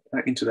pool,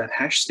 into that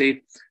hash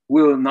state,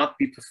 will not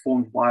be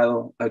performed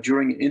while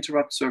during an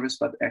interrupt service,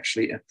 but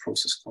actually at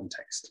process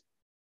context.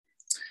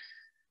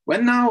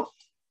 When now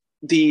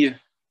the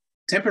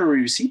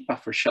temporary receipt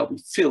buffer shall be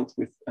filled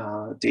with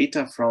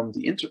data from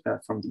the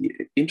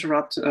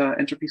interrupt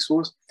entropy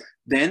source,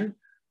 then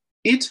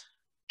it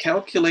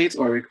calculates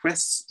or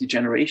requests the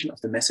generation of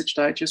the message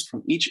digest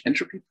from each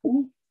entropy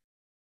pool.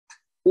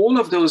 All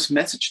of those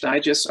message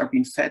digests are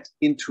being fed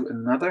into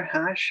another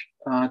hash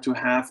to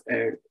have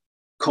a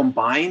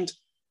combined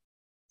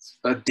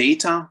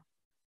data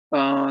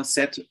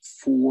set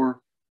for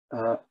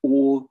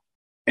all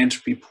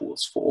entropy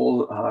pools, for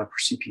all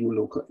CPU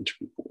local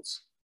entropy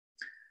pools.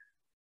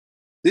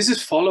 This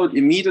is followed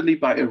immediately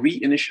by a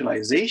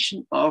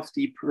reinitialization of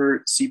the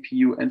per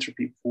CPU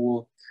entropy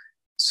pool.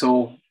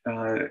 So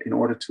in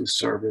order to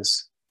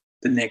service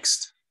the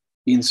next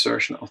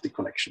insertion of the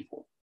collection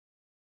pool.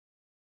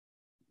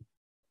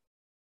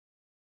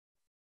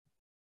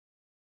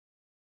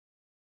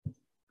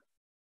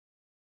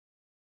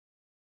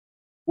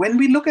 When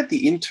we look at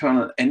the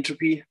internal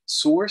entropy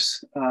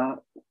source,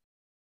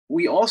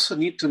 we also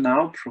need to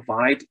now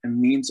provide a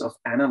means of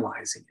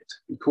analyzing it,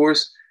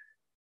 because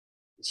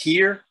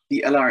here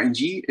the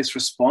LRNG is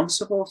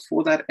responsible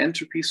for that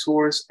entropy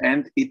source,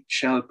 and it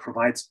shall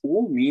provide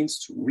all means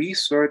to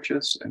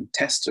researchers and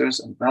testers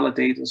and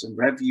validators and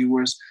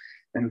reviewers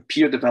and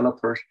peer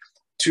developers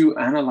to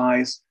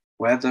analyze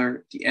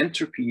whether the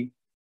entropy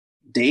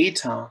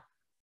data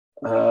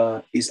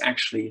is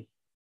actually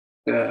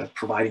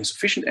providing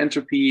sufficient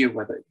entropy,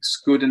 whether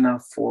it's good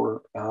enough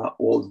for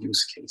all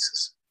use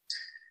cases.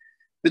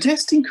 The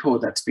testing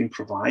code that's been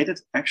provided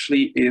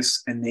actually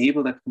is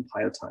enabled at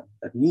compile time.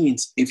 That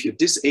means if you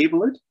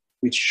disable it,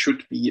 which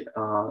should be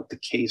the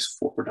case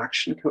for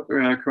production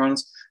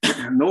kernels,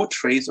 no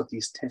trace of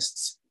these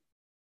tests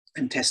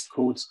and test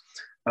codes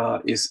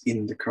is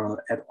in the kernel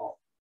at all.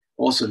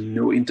 Also,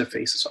 no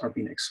interfaces are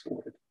being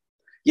exported.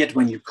 Yet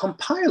when you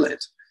compile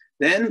it,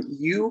 then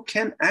you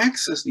can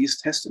access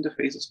these test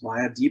interfaces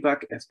via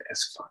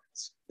debug.fs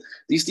files.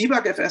 These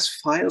debug.fs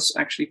files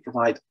actually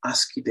provide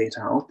ASCII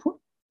data output,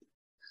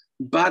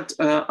 but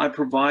I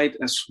provide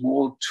a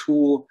small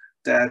tool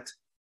that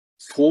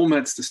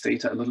formats this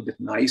data a little bit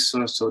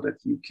nicer so that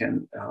you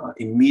can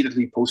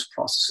immediately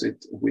post-process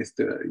it with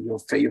your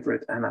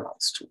favorite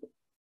analyze tool.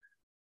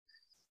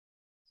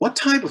 What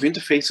type of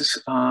interfaces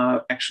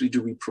actually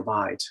do we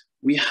provide?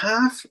 We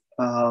have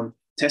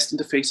test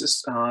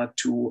interfaces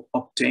to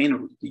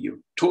obtain the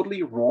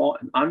totally raw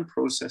and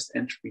unprocessed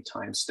entropy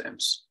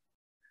timestamps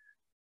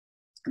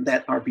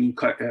that are being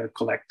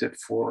collected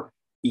for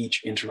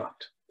each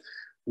interrupt.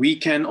 We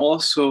can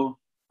also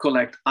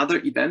collect other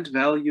event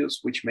values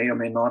which may or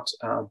may not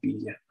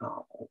be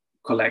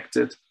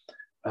collected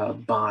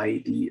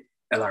by the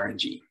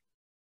LRNG.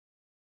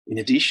 In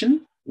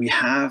addition, we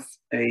have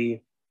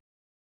a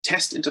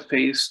test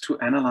interface to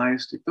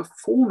analyze the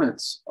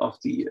performance of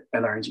the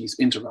LRNG's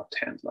interrupt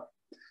handler.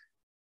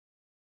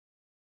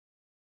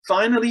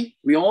 Finally,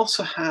 we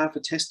also have a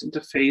test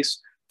interface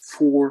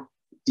for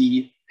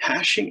the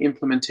hashing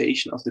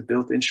implementation of the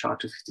built-in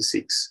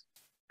SHA-256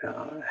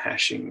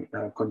 hashing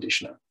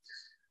conditioner.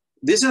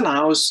 This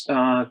allows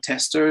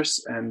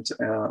testers and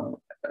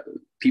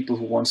people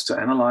who want to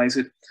analyze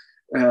it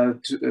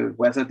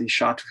whether the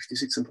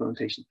SHA-256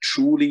 implementation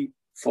truly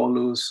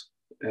follows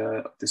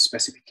the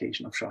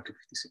specification of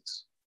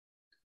SHA-256.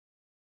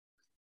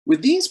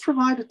 With these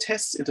provided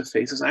test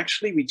interfaces,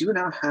 actually, we do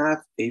now have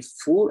a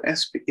full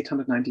ESPIC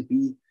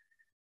 890B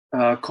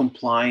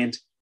compliant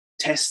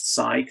test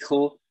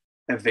cycle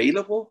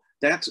available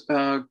that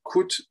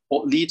could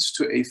lead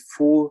to a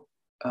full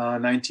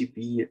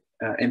 90B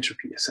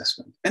entropy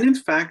assessment. And in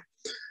fact,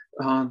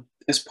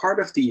 as part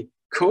of the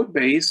code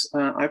base,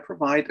 I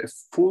provide a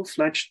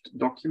full-fledged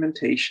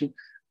documentation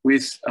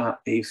with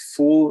a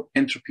full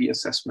entropy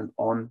assessment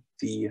on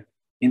the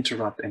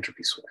interrupt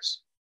entropy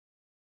source.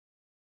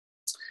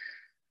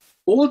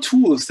 All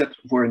tools that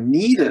were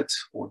needed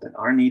or that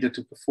are needed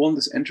to perform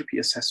this entropy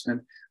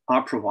assessment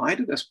are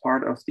provided as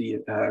part of the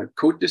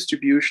code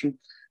distribution.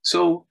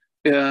 So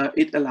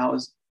it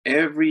allows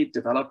every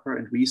developer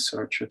and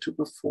researcher to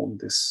perform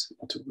this,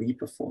 or to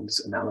re-perform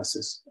this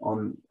analysis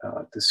on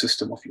the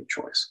system of your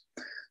choice.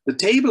 The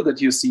table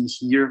that you see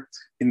here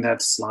in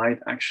that slide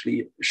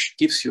actually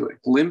gives you a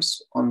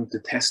glimpse on the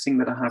testing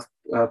that I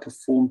have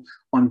performed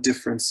on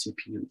different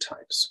CPU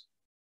types.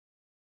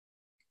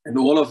 And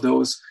all of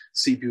those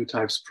CPU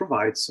types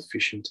provide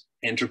sufficient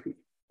entropy.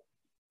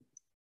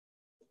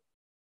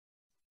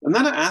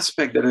 Another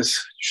aspect that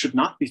should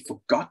not be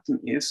forgotten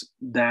is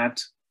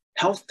that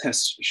health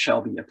tests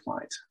shall be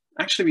applied.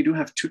 Actually, we do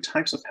have two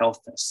types of health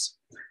tests,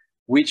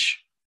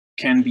 which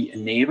can be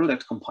enabled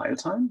at compile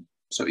time.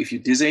 So if you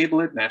disable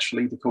it,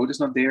 naturally the code is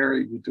not there.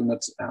 You do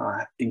not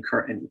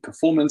incur any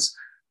performance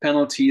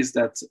penalties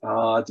that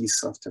these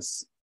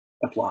self-tests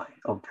apply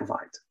or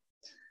provide.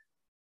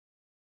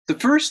 The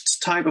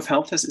first type of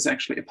health test is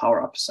actually a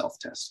power-up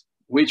self-test,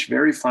 which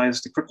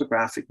verifies the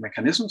cryptographic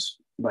mechanisms,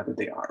 whether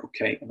they are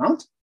okay or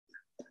not.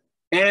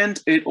 And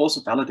it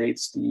also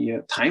validates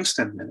the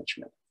timestamp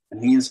management. It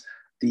means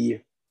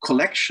the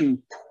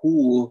collection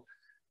pool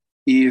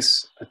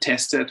is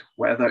tested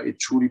whether it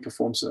truly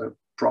performs a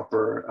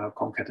proper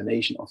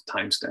concatenation of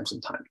timestamps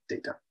and time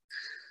data.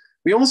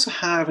 We also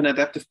have an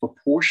adaptive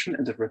proportion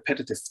and a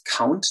repetitive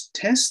count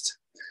test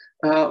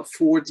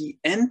for the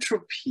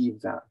entropy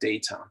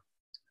data.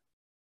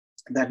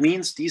 That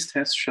means these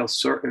tests shall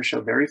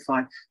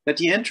verify that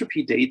the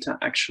entropy data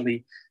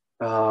actually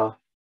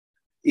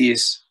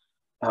is,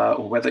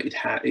 or whether it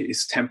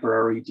is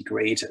temporarily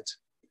degraded.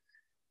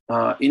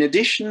 In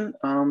addition,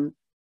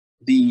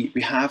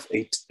 we have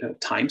a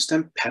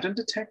timestamp pattern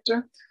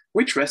detector,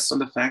 which rests on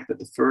the fact that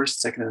the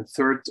first, second, and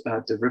third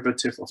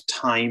derivative of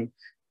time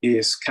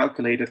is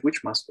calculated,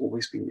 which must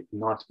always be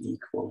not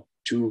equal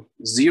to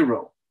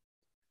 0.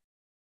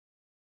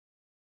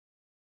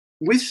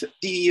 With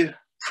the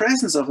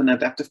presence of an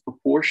adaptive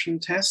proportion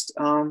test,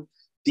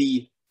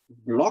 the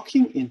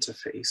blocking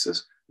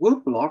interfaces will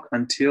block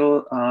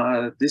until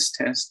this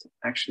test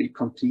actually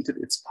completed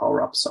its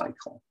power-up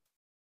cycle.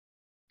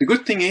 The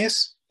good thing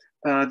is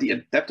the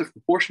adaptive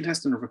proportion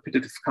test and the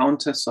repetitive count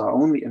tests are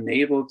only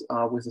enabled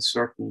with a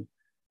certain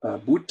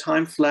boot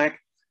time flag,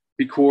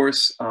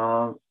 because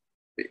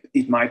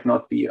it might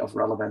not be of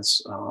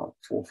relevance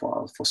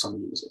for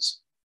some users.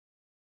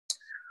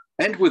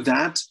 And with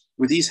that,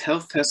 with these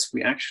health tests,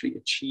 we actually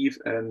achieve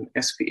an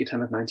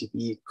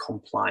SP890B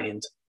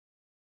compliant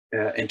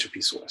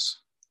entropy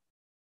source.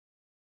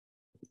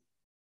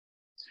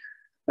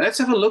 Let's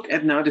have a look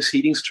at now the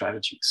seeding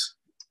strategies.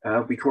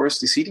 Because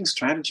the seeding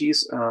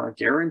strategies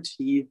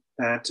guarantee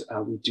that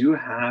we do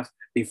have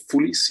a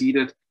fully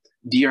seeded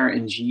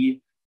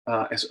DRNG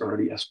as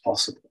early as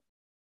possible.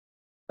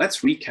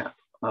 Let's recap.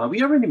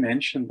 We already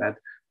mentioned that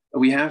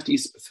we have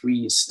these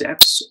 3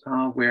 steps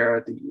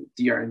where the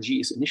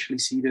DRNG is initially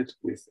seeded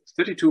with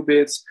 32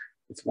 bits,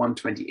 with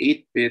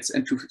 128 bits,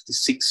 and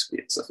 256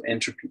 bits of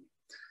entropy,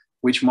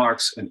 which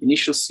marks an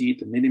initial seed,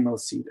 the minimal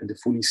seed, and the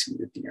fully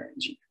seeded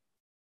DRNG.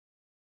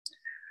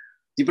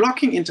 The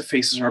blocking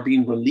interfaces are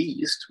being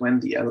released when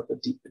the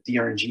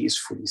DRNG is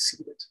fully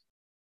seeded.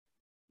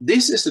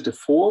 This is the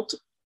default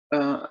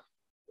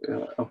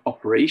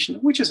operation,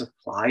 which is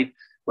applied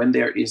when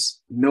there is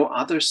no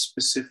other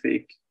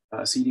specific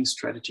seeding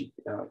strategy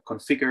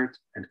configured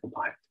and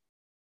compiled.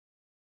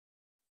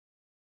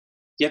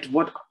 Yet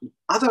what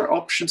other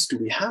options do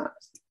we have?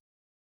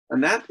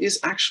 And that is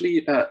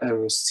actually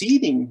a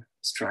seeding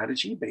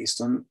strategy based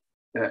on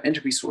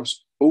entropy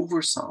source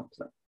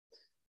oversampling.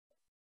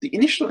 The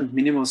initial and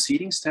minimal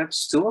seeding steps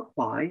still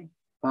apply.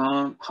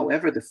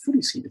 However, the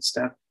fully seeded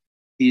step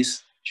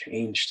is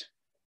changed.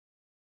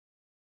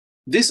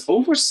 This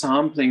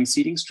oversampling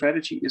seeding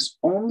strategy is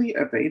only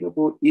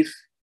available if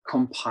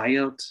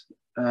compiled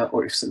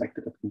or if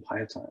selected at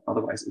compile time.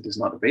 Otherwise, it is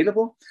not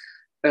available.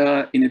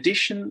 In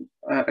addition,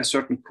 a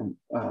certain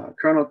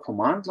kernel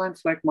command line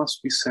flag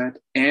must be set,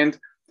 and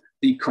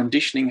the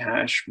conditioning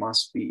hash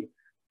must be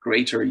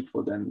greater or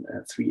equal than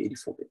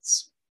 384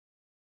 bits.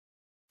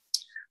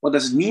 What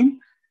does it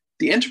mean?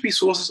 The entropy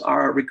sources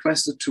are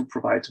requested to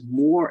provide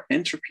more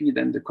entropy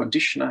than the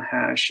conditioner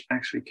hash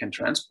actually can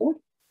transport.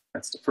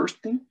 That's the first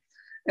thing.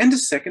 And the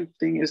second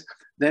thing is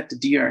that the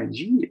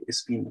DRNG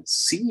is being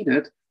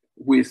seeded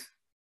with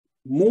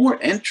more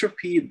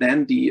entropy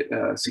than the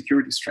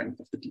security strength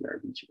of the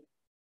DRNG.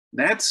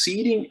 That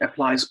seeding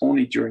applies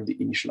only during the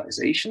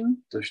initialization,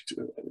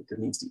 that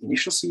means the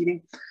initial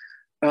seeding.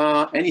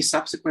 Any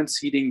subsequent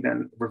seeding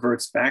then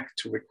reverts back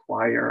to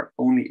require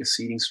only a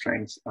seeding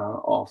strength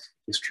of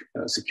the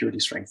security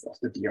strength of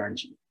the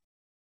DRNG.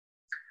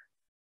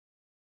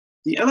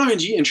 The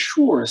LRNG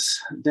ensures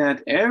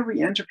that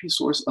every entropy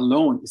source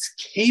alone is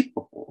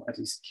capable, at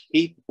least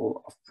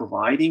capable, of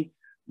providing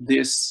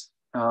this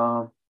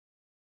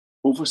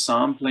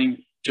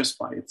oversampling just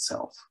by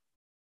itself,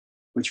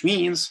 which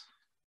means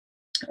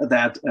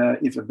that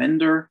if a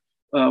vendor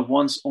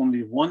wants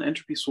only one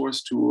entropy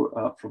source to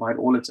provide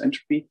all its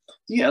entropy,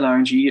 the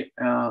LRNG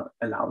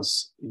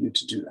allows you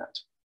to do that.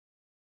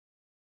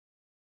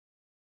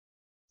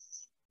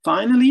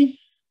 Finally,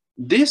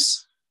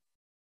 this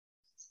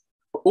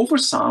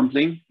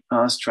oversampling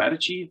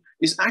strategy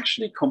is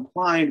actually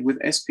compliant with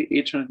SP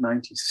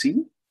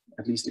 890C,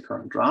 at least the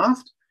current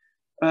draft,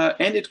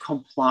 and it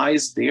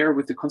complies there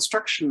with the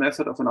construction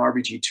method of an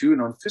RBG2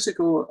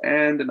 non-physical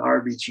and an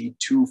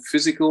RBG2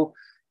 physical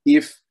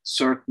if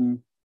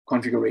certain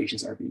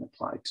configurations are being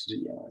applied to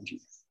the LRNG.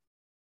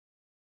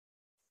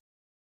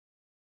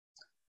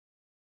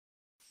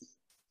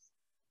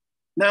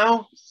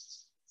 Now,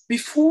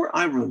 before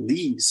I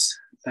release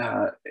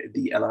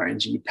the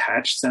LRNG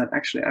patch set,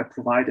 actually I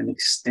provide an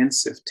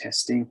extensive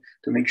testing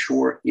to make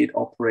sure it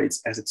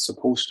operates as it's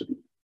supposed to be.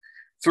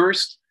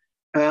 First,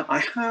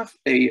 I have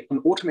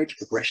an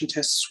automated regression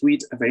test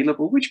suite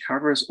available, which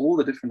covers all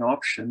the different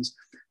options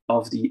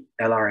of the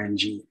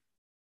LRNG.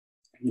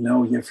 You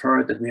know, you've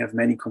heard that we have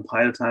many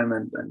compile time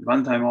and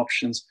runtime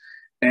options,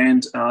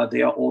 and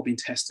they are all being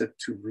tested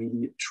to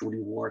really truly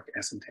work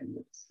as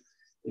intended.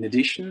 In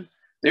addition,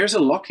 there's a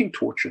locking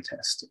torture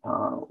test.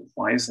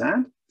 Why is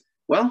that?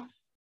 Well,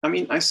 I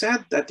mean, I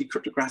said that the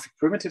cryptographic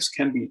primitives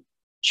can be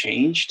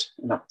changed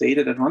and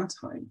updated at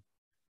runtime.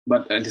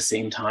 But at the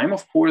same time,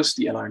 of course,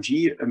 the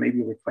LRNG may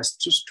be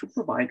requested just to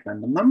provide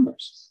random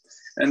numbers.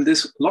 And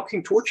this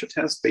locking torture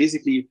test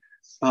basically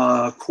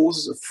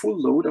causes a full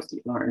load of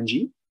the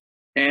LRNG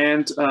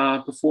and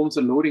performs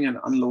a loading and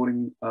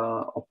unloading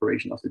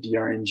operation of the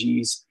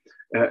DRNGs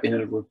in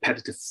a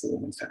repetitive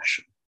form and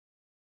fashion.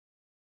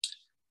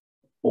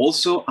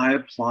 Also, I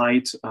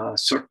applied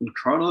certain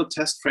kernel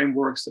test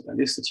frameworks that are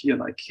listed here,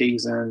 like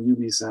KZan,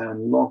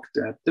 UBZan,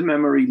 LogDet, the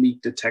memory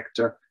leak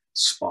detector,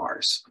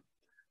 SPARS.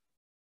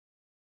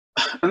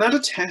 Another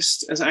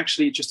test is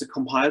actually just a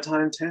compile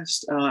time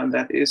test, and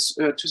that is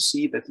to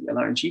see that the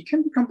LRNG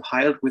can be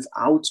compiled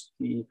without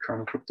the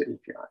kernel crypto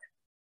API.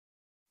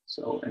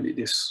 So, and it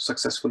is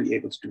successfully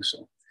able to do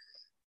so.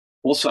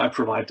 Also, I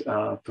provide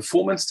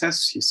performance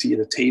tests. You see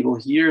the table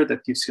here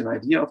that gives you an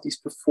idea of these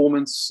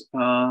performances.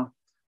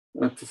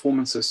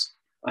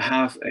 I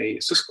have a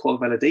syscall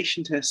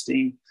validation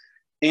testing,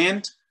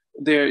 and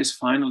there is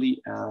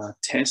finally a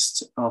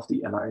test of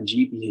the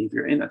LRNG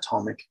behavior in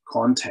atomic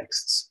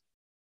contexts.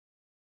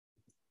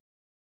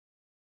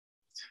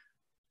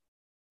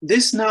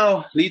 This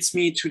now leads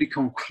me to the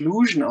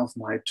conclusion of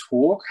my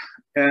talk.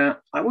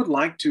 I would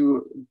like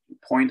to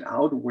point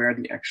out where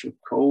the actual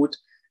code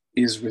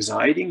is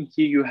residing.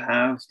 Here you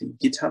have the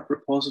GitHub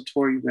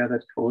repository where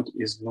that code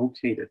is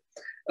located,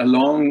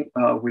 along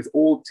with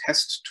all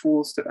test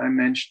tools that I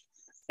mentioned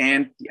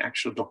and the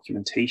actual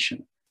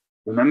documentation.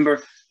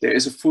 Remember, there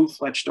is a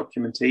full-fledged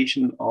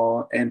documentation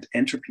and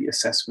entropy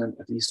assessment,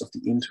 at least of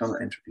the internal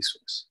entropy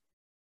source.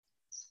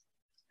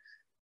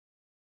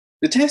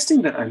 The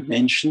testing that I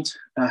mentioned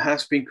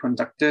has been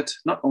conducted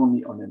not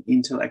only on an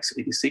Intel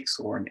x86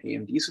 or an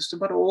AMD system,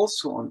 but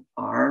also on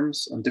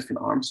ARMs, on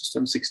different ARM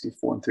systems,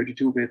 64 and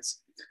 32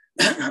 bits,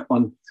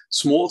 on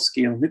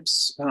small-scale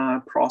MIPS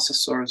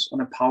processors,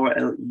 on a Power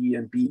LE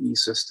and BE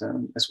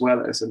system, as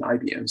well as an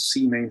IBM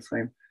C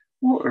mainframe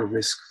or a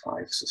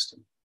RISC-V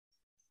system.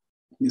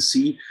 You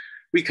see,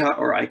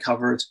 I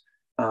covered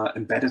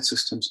embedded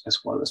systems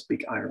as well as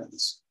big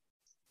irons.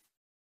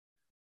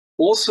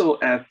 Also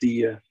at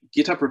the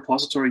GitHub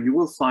repository, you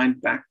will find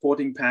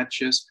backporting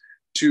patches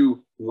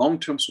to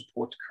long-term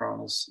support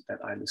kernels that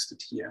I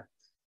listed here.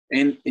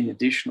 And in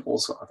addition,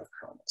 also other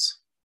kernels.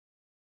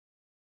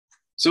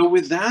 So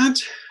with that,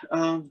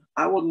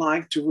 I would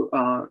like to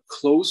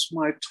close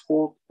my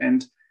talk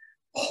and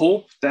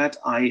hope that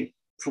I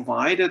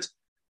provided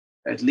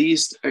at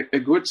least a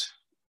good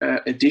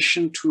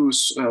addition to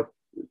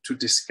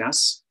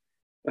discuss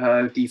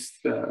the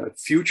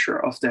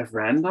future of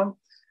DevRandom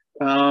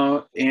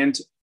and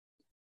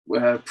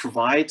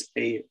provide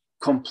a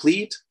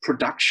complete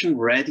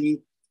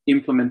production-ready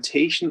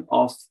implementation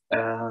of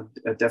a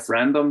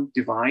DevRandom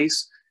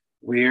device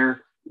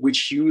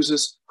which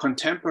uses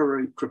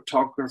contemporary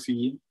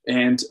cryptography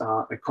and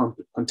a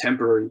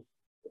contemporary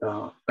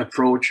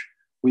approach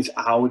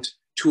without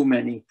too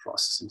many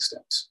processing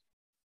steps.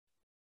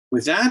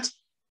 With that,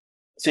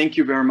 thank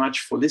you very much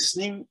for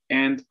listening,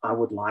 and I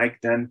would like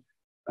then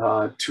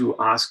to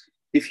ask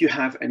if you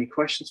have any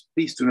questions.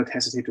 Please do not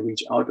hesitate to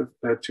reach out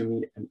to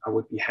me, and I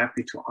would be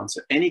happy to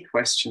answer any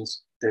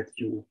questions that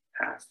you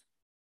have.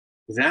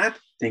 With that,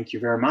 thank you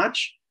very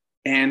much,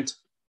 and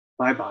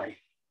bye-bye.